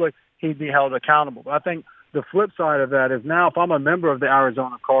public, he'd be held accountable. But I think the flip side of that is now if I'm a member of the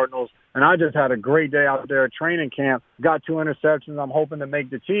Arizona Cardinals and I just had a great day out there at training camp, got 2 interceptions, I'm hoping to make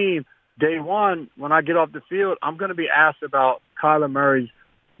the team, day one, when I get off the field, I'm going to be asked about Kyler Murray's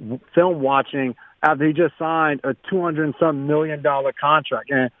film watching after he just signed a $200-some million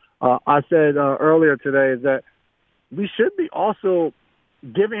contract. And I said earlier today is that we should be also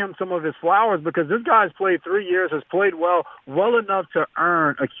giving him some of his flowers, because this guy's played 3 years, has played well enough to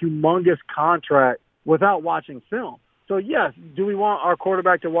earn a humongous contract without watching film. So, yes, do we want our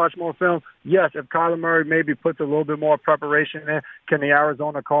quarterback to watch more film? Yes, if Kyler Murray maybe puts a little bit more preparation in, can the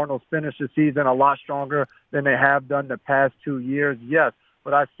Arizona Cardinals finish the season a lot stronger than they have done the past 2 years? Yes,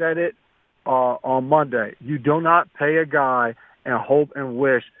 but I said it on Monday. You do not pay a guy and hope and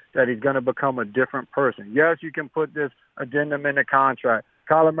wish that he's going to become a different person. Yes, you can put this addendum in the contract.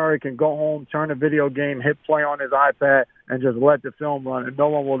 Kyler Murray can go home, turn a video game, hit play on his iPad, and just let the film run, and no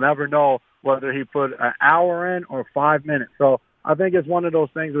one will ever know whether he put an hour in or 5 minutes. So I think it's one of those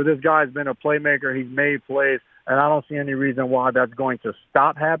things where this guy's been a playmaker. He's made plays, and I don't see any reason why that's going to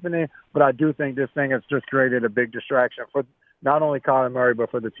stop happening. But I do think this thing has just created a big distraction for not only Kyler Murray,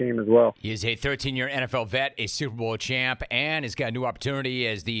 but for the team as well. He is a 13-year NFL vet, a Super Bowl champ, and has got a new opportunity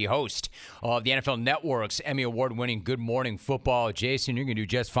as the host of the NFL Network's Emmy Award-winning Good Morning Football. Jason, you're going to do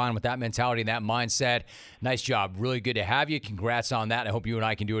just fine with that mentality and that mindset. Nice job. Really good to have you. Congrats on that. I hope you and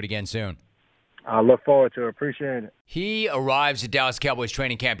I can do it again soon. I look forward to it. Appreciate it. He arrives at Dallas Cowboys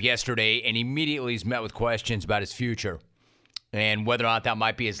training camp yesterday and immediately is met with questions about his future and whether or not that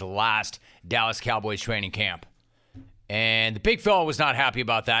might be his last Dallas Cowboys training camp. And the big fella was not happy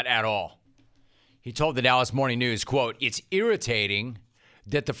about that at all. He told the Dallas Morning News, quote, "It's irritating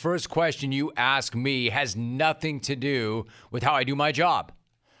that the first question you ask me has nothing to do with how I do my job.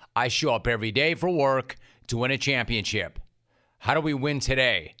 I show up every day for work to win a championship. How do we win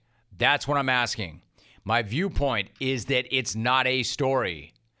today? That's what I'm asking. My viewpoint is that it's not a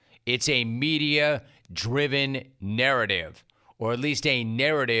story. It's a media-driven narrative, or at least a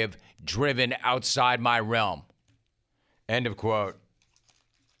narrative driven outside my realm." End of quote.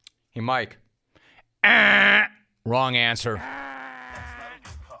 Hey, Mike. Wrong answer.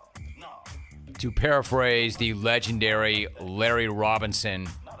 To paraphrase the legendary Larry Robinson,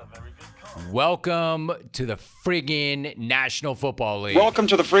 welcome to the friggin' National Football League. Welcome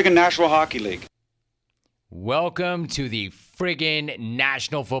to the friggin' National Hockey League. Welcome to the friggin'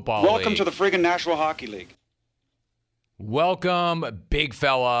 National Football League. Welcome to the friggin' National Hockey League. Welcome, big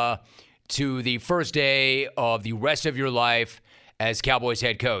fella, to the first day of the rest of your life as Cowboys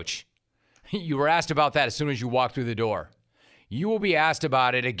head coach. You were asked about that as soon as you walked through the door. You will be asked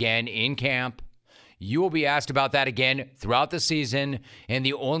about it again in camp. You will be asked about that again throughout the season, and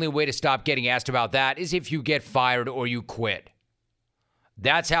the only way to stop getting asked about that is if you get fired or you quit.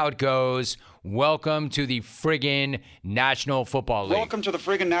 That's how it goes. Welcome to the friggin' National Football League. Welcome to the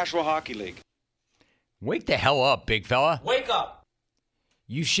friggin' National Hockey League. Wake the hell up, big fella. Wake up.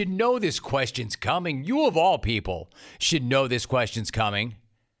 You should know this question's coming. You, of all people, should know this question's coming.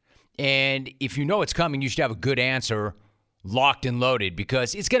 And if you know it's coming, you should have a good answer locked and loaded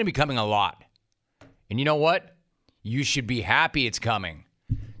because it's going to be coming a lot. And you know what? You should be happy it's coming.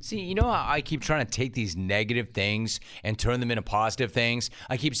 See, you know how I keep trying to take these negative things and turn them into positive things?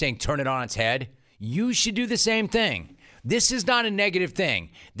 I keep saying turn it on its head. You should do the same thing. This is not a negative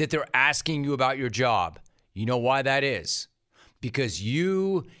thing that they're asking you about your job. You know why that is? Because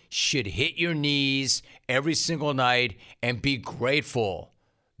you should hit your knees every single night and be grateful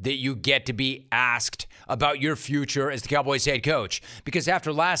that you get to be asked about your future as the Cowboys head coach. Because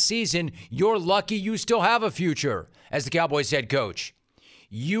after last season, you're lucky you still have a future as the Cowboys head coach.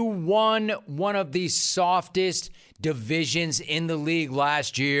 You won one of the softest divisions in the league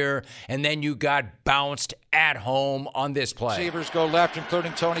last year, and then you got bounced at home on this play. Receivers go left,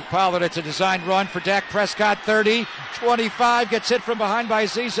 including Tony Pollard. It's a designed run for Dak Prescott. 30, 25, gets hit from behind by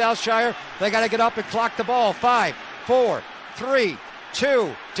Azeez Al-Shire. They got to get up and clock the ball. 5, 4, 3,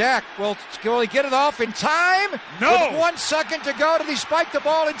 2. Dak will he get it off in time? No. With 1 second to go, did he spike the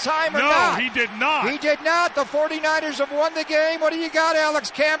ball in time or not? No, he did not. He did not. The 49ers have won the game. What do you got,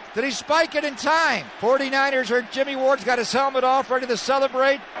 Alex Kemp? Did he spike it in time? 49ers are Jimmy Ward's got his helmet off, ready to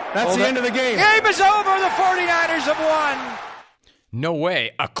celebrate. That's the end of the game. Game is over. The 49ers have won. No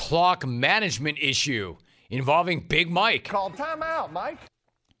way. A clock management issue involving Big Mike. Call timeout, Mike.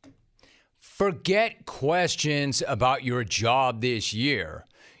 Forget questions about your job this year.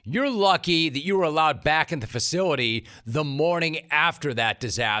 You're lucky that you were allowed back in the facility the morning after that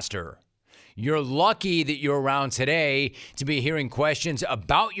disaster. You're lucky that you're around today to be hearing questions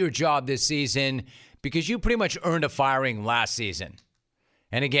about your job this season because you pretty much earned a firing last season.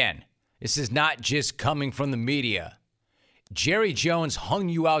 And again, this is not just coming from the media. Jerry Jones hung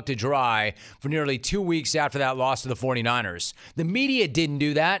you out to dry for nearly 2 weeks after that loss to the 49ers. The media didn't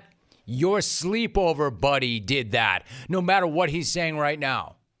do that. Your sleepover buddy did that, no matter what he's saying right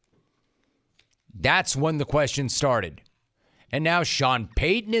now. That's when the questions started. And now Sean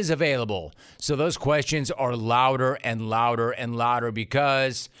Payton is available. So those questions are louder and louder and louder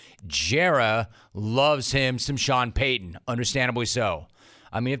because Jera loves him some Sean Payton. Understandably so.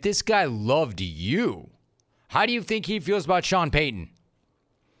 I mean, if this guy loved you, how do you think he feels about Sean Payton?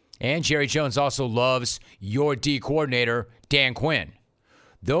 And Jerry Jones also loves your D coordinator, Dan Quinn.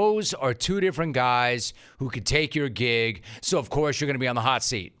 Those are two different guys who could take your gig. So, of course, you're going to be on the hot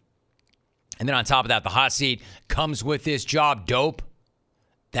seat. And then on top of that, the hot seat comes with this job, dope.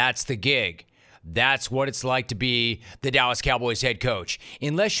 That's the gig. That's what it's like to be the Dallas Cowboys head coach.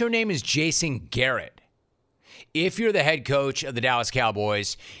 Unless your name is Jason Garrett. If you're the head coach of the Dallas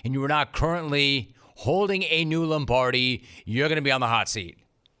Cowboys and you are not currently holding a new Lombardi, you're going to be on the hot seat.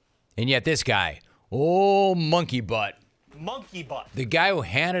 And yet this guy, monkey butt. Monkey butt. The guy who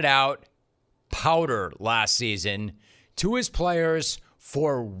handed out powder last season to his players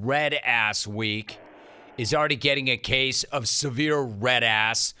for red ass week is already getting a case of severe red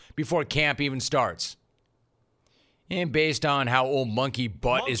ass before camp even starts. And based on how old Monkey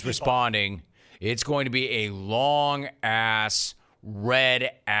Butt is responding, it's going to be a long ass,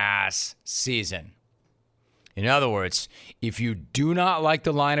 red ass season. In other words, if you do not like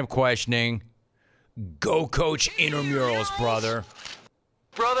the line of questioning, go coach intramurals, brother.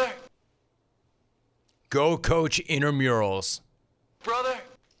 Brother. Go coach intramurals. Brother.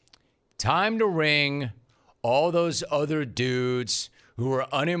 Time to ring all those other dudes who are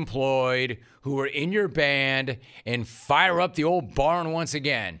unemployed, who are in your band, and fire up the old barn once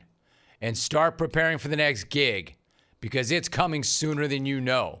again and start preparing for the next gig because it's coming sooner than you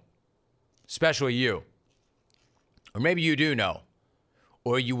know, especially you. Or maybe you do know,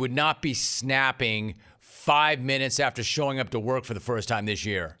 or you would not be snapping 5 minutes after showing up to work for the first time this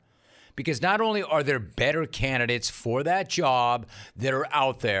year. Because not only are there better candidates for that job that are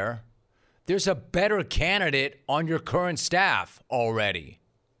out there, there's a better candidate on your current staff already.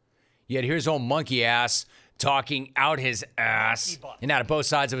 Yet here's old monkey ass talking out his ass and out of both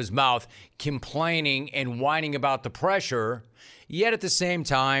sides of his mouth, complaining and whining about the pressure, yet at the same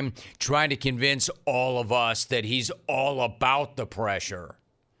time trying to convince all of us that he's all about the pressure.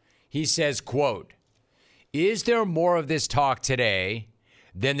 He says, quote, "Is there more of this talk today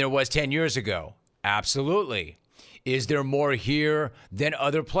than there was 10 years ago? Absolutely. Is there more here than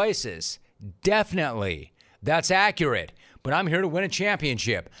other places? Definitely. That's accurate. But I'm here to win a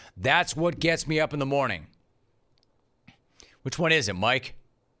championship. That's what gets me up in the morning." Which one is it, Mike?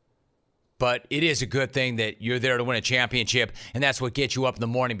 But it is a good thing that you're there to win a championship, and that's what gets you up in the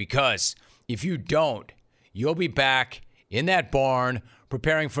morning, because if you don't, you'll be back in that barn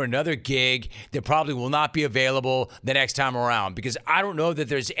preparing for another gig that probably will not be available the next time around, because I don't know that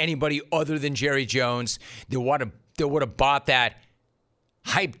there's anybody other than Jerry Jones that would have bought that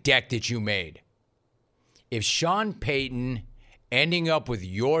hype deck that you made. If Sean Payton ending up with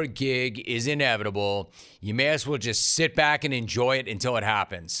your gig is inevitable, you may as well just sit back and enjoy it until it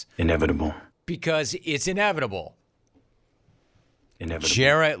happens. Inevitable. Because it's inevitable. Inevitable.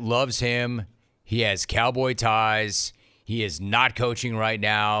 Jarrett loves him. He has cowboy ties. He is not coaching right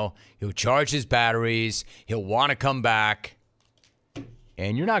now. He'll charge his batteries. He'll want to come back.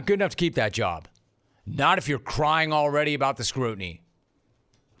 And you're not good enough to keep that job. Not if you're crying already about the scrutiny.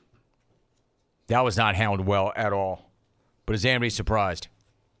 That was not handled well at all. But is anybody surprised?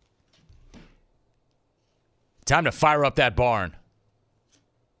 Time to fire up that barn.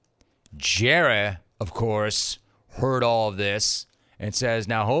 Jerry, of course, heard all of this and says,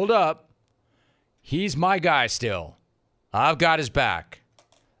 now hold up. He's my guy still. I've got his back.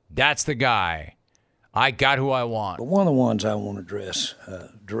 That's the guy. I got who I want. But one of the ones I want to address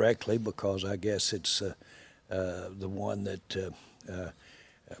directly, because I guess it's the one that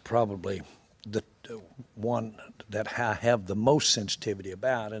probably the one that I have the most sensitivity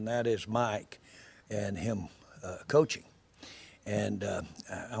about, and that is Mike and him coaching. And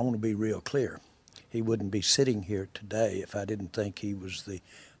I want to be real clear. He wouldn't be sitting here today if I didn't think he was the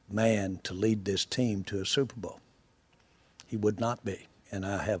man to lead this team to a Super Bowl. He would not be, and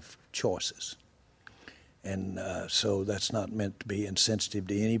I have choices. And so that's not meant to be insensitive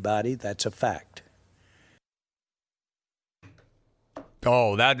to anybody. That's a fact.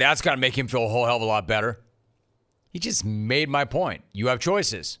 Oh, that's got to make him feel a whole hell of a lot better. He just made my point. You have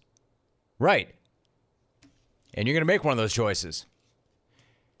choices. Right. And you're going to make one of those choices.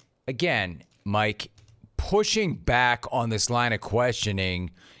 Again, Mike, pushing back on this line of questioning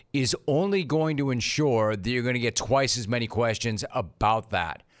is only going to ensure that you're going to get twice as many questions about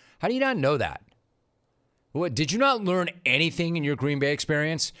that. How do you not know that? What, did you not learn anything in your Green Bay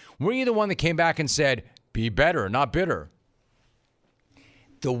experience? Were you the one that came back and said, be better, not bitter?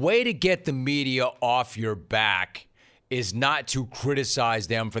 The way to get the media off your back is not to criticize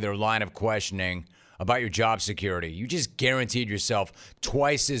them for their line of questioning about your job security. You just guaranteed yourself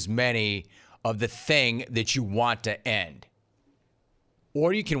twice as many of the thing that you want to end.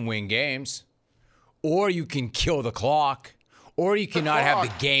 Or you can win games, or you can kill the clock, or you cannot have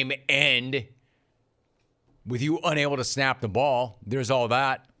the game end with you unable to snap the ball. There's all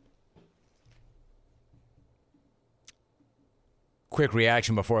that. Quick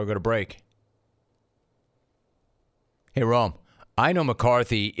reaction before I go to break. Hey, Rome, I know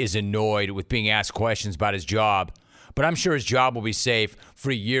McCarthy is annoyed with being asked questions about his job, but I'm sure his job will be safe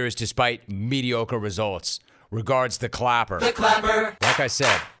for years despite mediocre results. Regards, the Clapper. The Clapper. Like I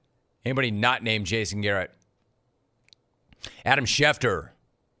said, anybody not named Jason Garrett. Adam Schefter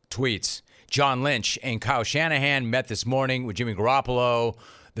tweets, John Lynch and Kyle Shanahan met this morning with Jimmy Garoppolo.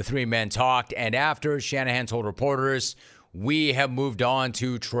 The three men talked, and after, Shanahan told reporters, "We have moved on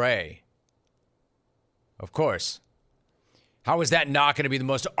to Trey." Of course. How is that not going to be the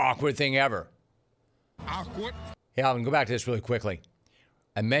most awkward thing ever? Awkward. Hey, Alvin, go back to this really quickly.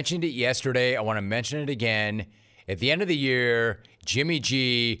 I mentioned it yesterday. I want to mention it again. At the end of the year, Jimmy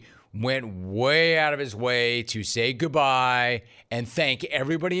G went way out of his way to say goodbye and thank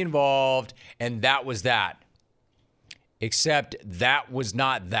everybody involved, and that was that. Except that was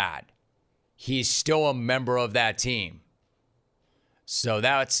not that. He's still a member of that team. So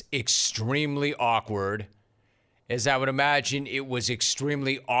that's extremely awkward, as I would imagine it was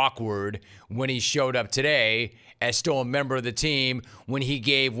extremely awkward when he showed up today as still a member of the team when he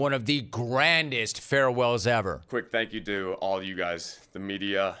gave one of the grandest farewells ever. Quick thank you to all of you guys, the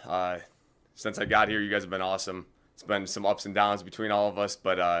media. Since I got here, you guys have been awesome. It's been some ups and downs between all of us,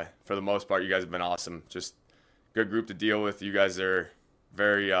 but for the most part, you guys have been awesome. Just good group to deal with. You guys are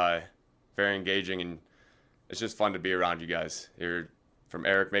very, very engaging, and it's just fun to be around you guys. You're from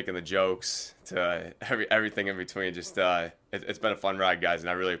Eric making the jokes to everything in between. Just it's been a fun ride, guys, and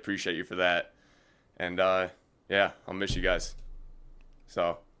I really appreciate you for that. And yeah, I'll miss you guys.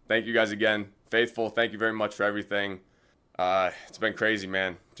 So thank you guys again. Faithful, thank you very much for everything. It's been crazy,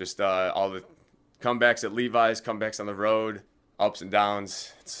 man. Just all the comebacks at Levi's, comebacks on the road, ups and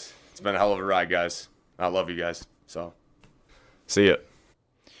downs. It's been a hell of a ride, guys. I love you guys. So see ya.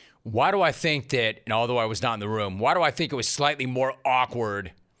 Why do I think that, and although I was not in the room, why do I think it was slightly more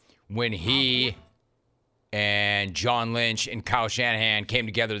awkward when he and John Lynch and Kyle Shanahan came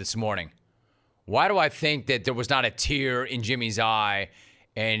together this morning? Why do I think that there was not a tear in Jimmy's eye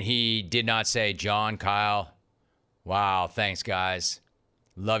and he did not say, "John, Kyle, wow, thanks, guys.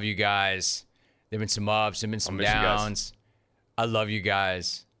 Love you guys. There have been some ups, there have been some downs. I love you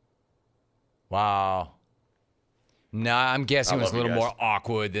guys. Wow." Nah, I'm guessing it was a little more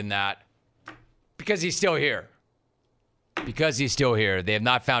awkward than that. Because he's still here. Because he's still here. They have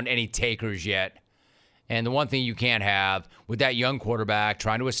not found any takers yet. And the one thing you can't have with that young quarterback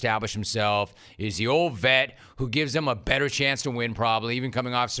trying to establish himself is the old vet who gives them a better chance to win, probably, even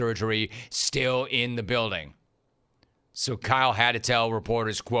coming off surgery, still in the building. So Kyle had to tell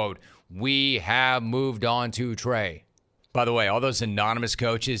reporters, quote, "We have moved on to Trey." By the way, all those anonymous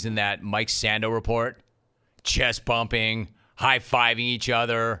coaches in that Mike Sando report, chest bumping, high-fiving each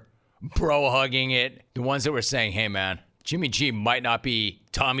other, bro-hugging it, the ones that were saying, "Hey, man, Jimmy G might not be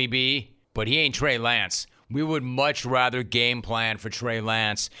Tommy B, but he ain't Trey Lance. We would much rather game plan for Trey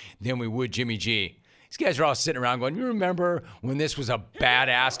Lance than we would Jimmy G." These guys are all sitting around going, "You remember when this was a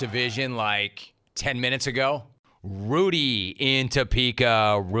badass division like 10 minutes ago?" Rudy in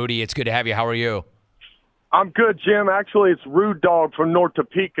Topeka. Rudy, it's good to have you. How are you? I'm good, Jim. Actually, it's Rude Dog from North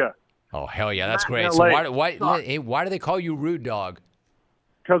Topeka. Oh, hell yeah, that's great. So why do they call you Rude Dog?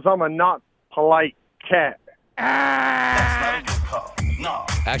 Because I'm a not polite cat. No.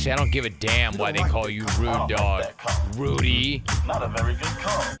 Actually, I don't give a damn why they call you Rude Dog. Rudy. Not a very good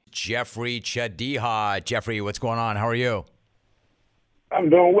call. Jeffrey Chadiha. Jeffrey, what's going on? How are you? I'm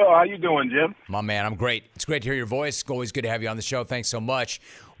doing well. How you doing, Jim? My man, I'm great. It's great to hear your voice. Always good to have you on the show. Thanks so much.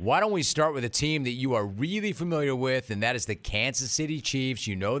 Why don't we start with a team that you are really familiar with, and that is the Kansas City Chiefs.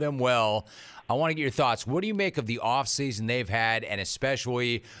 You know them well. I want to get your thoughts. What do you make of the offseason they've had, and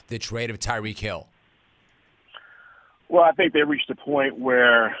especially the trade of Tyreek Hill? Well, I think they reached a point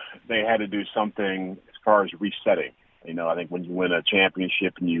where they had to do something as far as resetting. You know, I think when you win a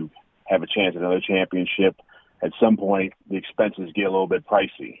championship and you have a chance at another championship, at some point the expenses get a little bit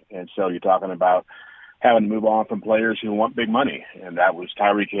pricey. And so you're talking about having to move on from players who want big money. And that was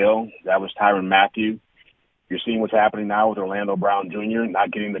Tyreek Hill. That was Tyrann Mathieu. You're seeing what's happening now with Orlando Brown Jr.,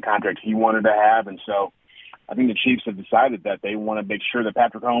 not getting the contract he wanted to have. And so I think the Chiefs have decided that they want to make sure that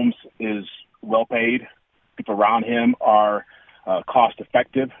Patrick Mahomes is well paid, people around him are cost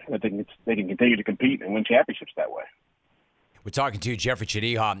effective, that they can continue to compete and win championships that way. We're talking to Jeffrey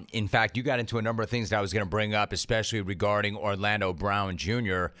Chadiha. In fact, you got into a number of things that I was going to bring up, especially regarding Orlando Brown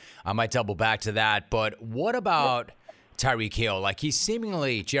Jr. I might double back to that. But what about Tyreek Hill? Like, he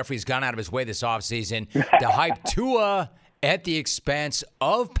seemingly, Jeffrey's gone out of his way this offseason to hype Tua at the expense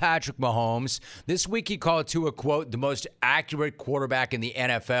of Patrick Mahomes. This week he called Tua, quote, the most accurate quarterback in the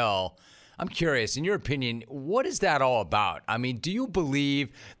NFL. I'm curious, in your opinion, what is that all about? I mean, do you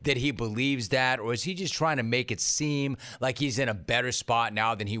believe that he believes that, or is he just trying to make it seem like he's in a better spot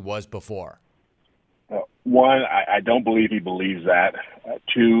now than he was before? One, I don't believe he believes that.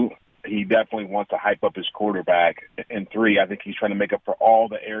 Two, he definitely wants to hype up his quarterback. And three, I think he's trying to make up for all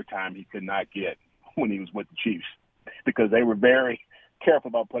the airtime he could not get when he was with the Chiefs, because they were very careful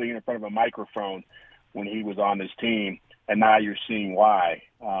about putting him in front of a microphone when he was on this team. and now you're seeing why.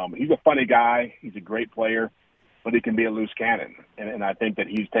 He's a funny guy. He's a great player, but he can be a loose cannon. And I think that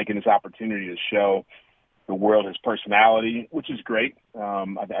he's taken this opportunity to show the world his personality, which is great.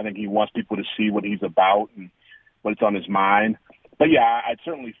 I think he wants people to see what he's about and what's on his mind. But, yeah, I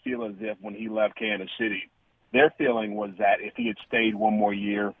certainly feel as if when he left Kansas City, their feeling was that if he had stayed one more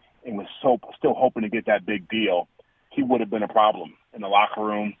year and was still hoping to get that big deal, he would have been a problem in the locker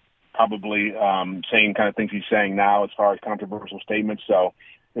room, probably saying kind of things he's saying now as far as controversial statements. So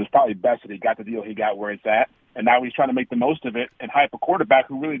it was probably best that he got the deal he got where it's at, and now he's trying to make the most of it and hype a quarterback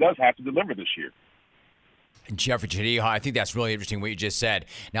who really does have to deliver this year. Jeffrey Chadiha, I think that's really interesting what you just said.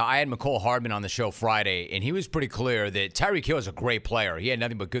 Now, I had McCole Hardman on the show Friday, and he was pretty clear that Tyreek Hill is a great player. He had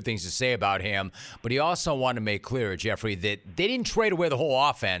nothing but good things to say about him, but he also wanted to make clear, Jeffrey, that they didn't trade away the whole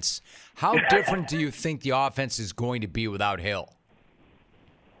offense. How different do you think the offense is going to be without Hill?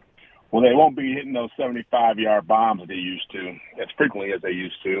 Well, they won't be hitting those 75-yard bombs that they used to, as frequently as they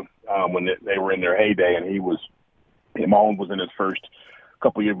used to when they were in their heyday, and Mahomes was in his first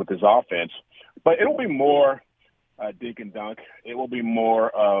couple years with his offense. But it'll be more dink and dunk. It will be more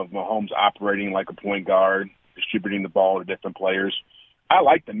of Mahomes operating like a point guard, distributing the ball to different players. I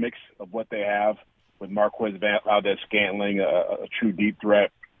like the mix of what they have with Marquez Valdes-Scantling, a true deep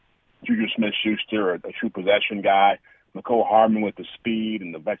threat, Juju Smith-Schuster, a true possession guy, McCole Hardman with the speed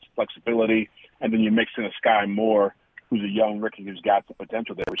and the flexibility, and then you mix in a Sky Moore, who's a young rookie who's got the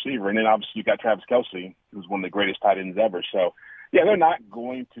potential there receiver. And then obviously you got Travis Kelce, who's one of the greatest tight ends ever. So, yeah, they're not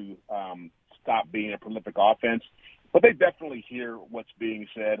going to stop being a prolific offense, but they definitely hear what's being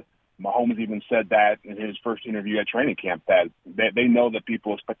said. Mahomes even said that in his first interview at training camp, that they know that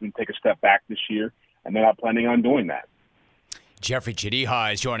people expect them to take a step back this year, and they're not planning on doing that. Jeffrey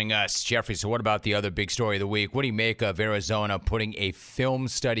Chadiha is joining us. Jeffrey, so what about the other big story of the week? What do you make of Arizona putting a film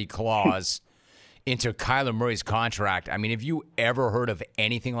study clause into Kyler Murray's contract? I mean, have you ever heard of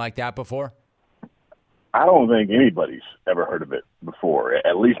anything like that before? I don't think anybody's ever heard of it before,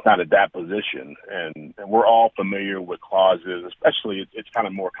 at least not at that position. And we're all familiar with clauses, especially it's kind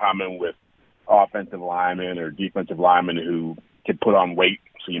of more common with offensive linemen or defensive linemen who can put on weight,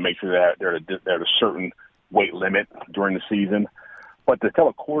 so you make sure that they're at a certain weight limit during the season. But to tell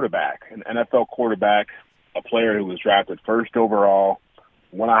a quarterback, an NFL quarterback, a player who was drafted first overall,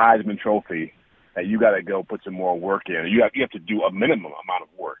 won a Heisman Trophy, that you got to go put some more work in. You have to do a minimum amount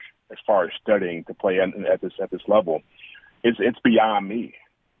of work as far as studying to play at this level. It's beyond me.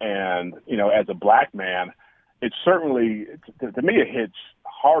 And, you know, as a black man, it's certainly, to me, it hits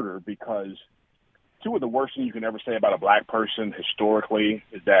harder because two of the worst things you can ever say about a black person historically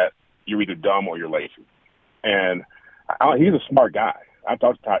is that you're either dumb or you're lazy. And he's a smart guy. I've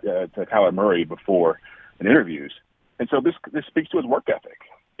talked to Kyler Murray before in interviews. And so this speaks to his work ethic.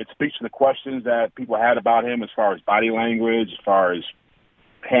 It speaks to the questions that people had about him as far as body language, as far as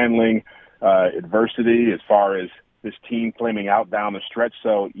handling adversity, as far as this team flaming out down the stretch.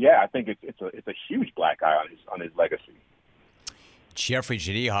 So, yeah, I think it's a huge black eye on his legacy. Jeffrey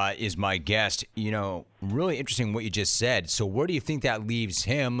Chadiha is my guest. You know, really interesting what you just said. So where do you think that leaves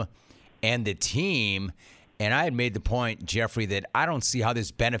him and the team? And I had made the point, Jeffrey, that I don't see how this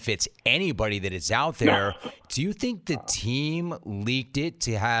benefits anybody that is out there. No. Do you think the team leaked it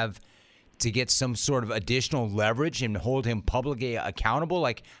to get some sort of additional leverage and hold him publicly accountable?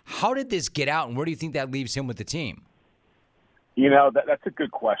 Like, how did this get out, and where do you think that leaves him with the team? You know, that's a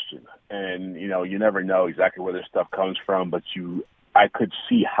good question. And, you know, you never know exactly where this stuff comes from, but I could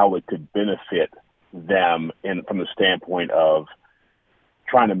see how it could benefit them from the standpoint of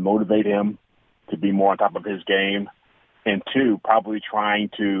trying to motivate him to be more on top of his game, and two, probably trying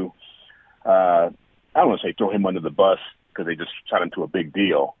to, I don't want to say throw him under the bus because they just shot him to a big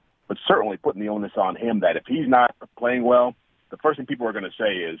deal, but certainly putting the onus on him that if he's not playing well, the first thing people are going to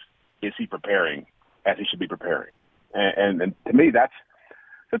say is he preparing as he should be preparing? And to me, that's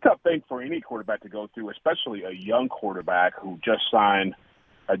a tough thing for any quarterback to go through, especially a young quarterback who just signed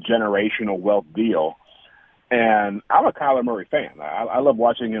a generational wealth deal. And I'm a Kyler Murray fan. I love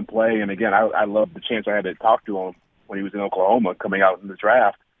watching him play. And, again, I love the chance I had to talk to him when he was in Oklahoma coming out in the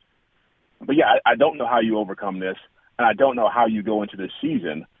draft. But, yeah, I don't know how you overcome this, and I don't know how you go into this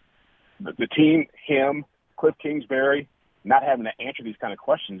season. The team, him, Cliff Kingsbury, not having to answer these kind of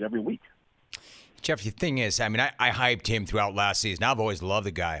questions every week. Jeff, the thing is, I mean, I hyped him throughout last season. I've always loved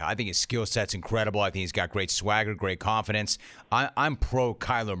the guy. I think his skill set's incredible. I think he's got great swagger, great confidence. I'm pro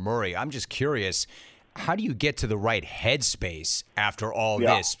Kyler Murray. I'm just curious, how do you get to the right headspace after all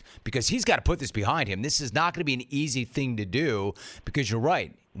this? Because he's got to put this behind him. This is not going to be an easy thing to do because you're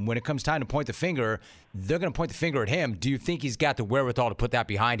right. When it comes time to point the finger, they're going to point the finger at him. Do you think he's got the wherewithal to put that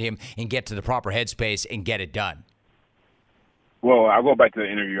behind him and get to the proper headspace and get it done? Well, I'll go back to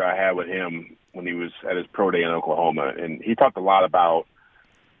the interview I had with him when he was at his pro day in Oklahoma, and he talked a lot about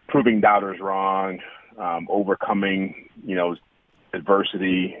proving doubters wrong, overcoming,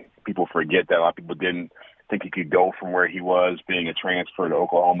 adversity. People forget that a lot of people didn't think he could go from where he was, being a transfer to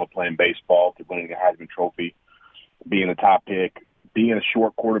Oklahoma, playing baseball, to winning the Heisman Trophy, being the top pick, being a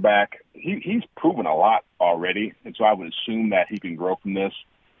short quarterback. He's proven a lot already, and so I would assume that he can grow from this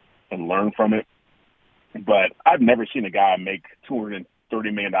and learn from it. But I've never seen a guy make $230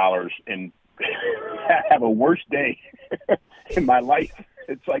 million and have a worse day in my life.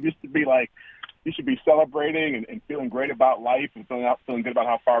 It's like, used to be like, you should be celebrating and feeling great about life and feeling good about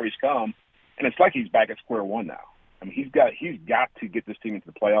how far he's come. And it's like he's back at square one now. I mean, he's got to get this team into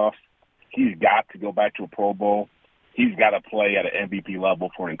the playoffs. He's got to go back to a Pro Bowl. He's got to play at an MVP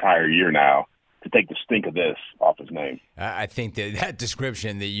level for an entire year now to take the stink of this off his name. I think that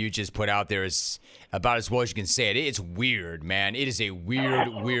description that you just put out there is about as well as you can say it. It's weird, man. It is a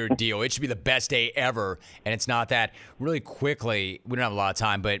weird deal. It should be the best day ever, and it's not that. Really quickly, we don't have a lot of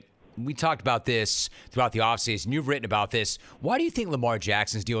time, but we talked about this throughout the offseason. You've written about this. Why do you think Lamar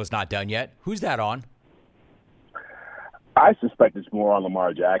Jackson's deal is not done yet? Who's that on? I suspect it's more on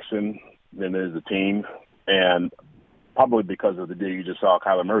Lamar Jackson than it is the team, and probably because of the deal you just saw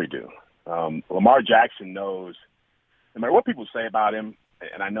Kyler Murray do. Lamar Jackson knows, no matter what people say about him,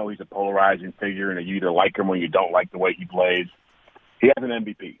 and I know he's a polarizing figure, and you either like him or you don't like the way he plays, he has an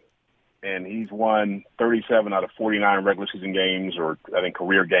MVP. And he's won 37 out of 49 regular season games, or I think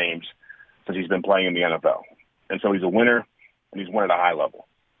career games, since he's been playing in the NFL. And so he's a winner, and he's won at a high level.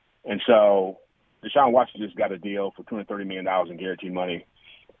 And so Deshaun Watson just got a deal for $230 million in guaranteed money,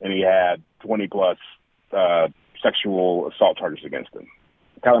 and he had 20-plus sexual assault charges against him.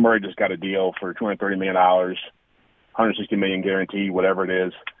 Kyler Murray just got a deal for $230 million, $160 million guaranteed, whatever it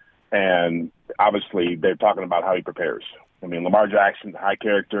is. And obviously they're talking about how he prepares. I mean, Lamar Jackson, high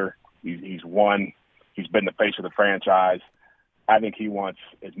character. He's won. He's been the face of the franchise. I think he wants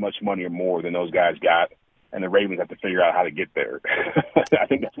as much money or more than those guys got, and the Ravens have to figure out how to get there. I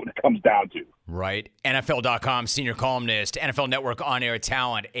think that's what it comes down to. Right. NFL.com senior columnist, NFL Network on-air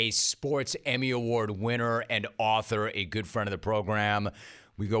talent, a Sports Emmy Award winner and author, a good friend of the program.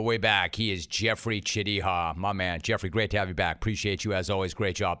 We go way back. He is Jeffrey Chidiha, my man. Jeffrey, great to have you back. Appreciate you as always.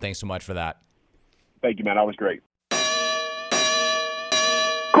 Great job. Thanks so much for that. Thank you, man. Always great.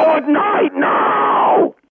 Good night now.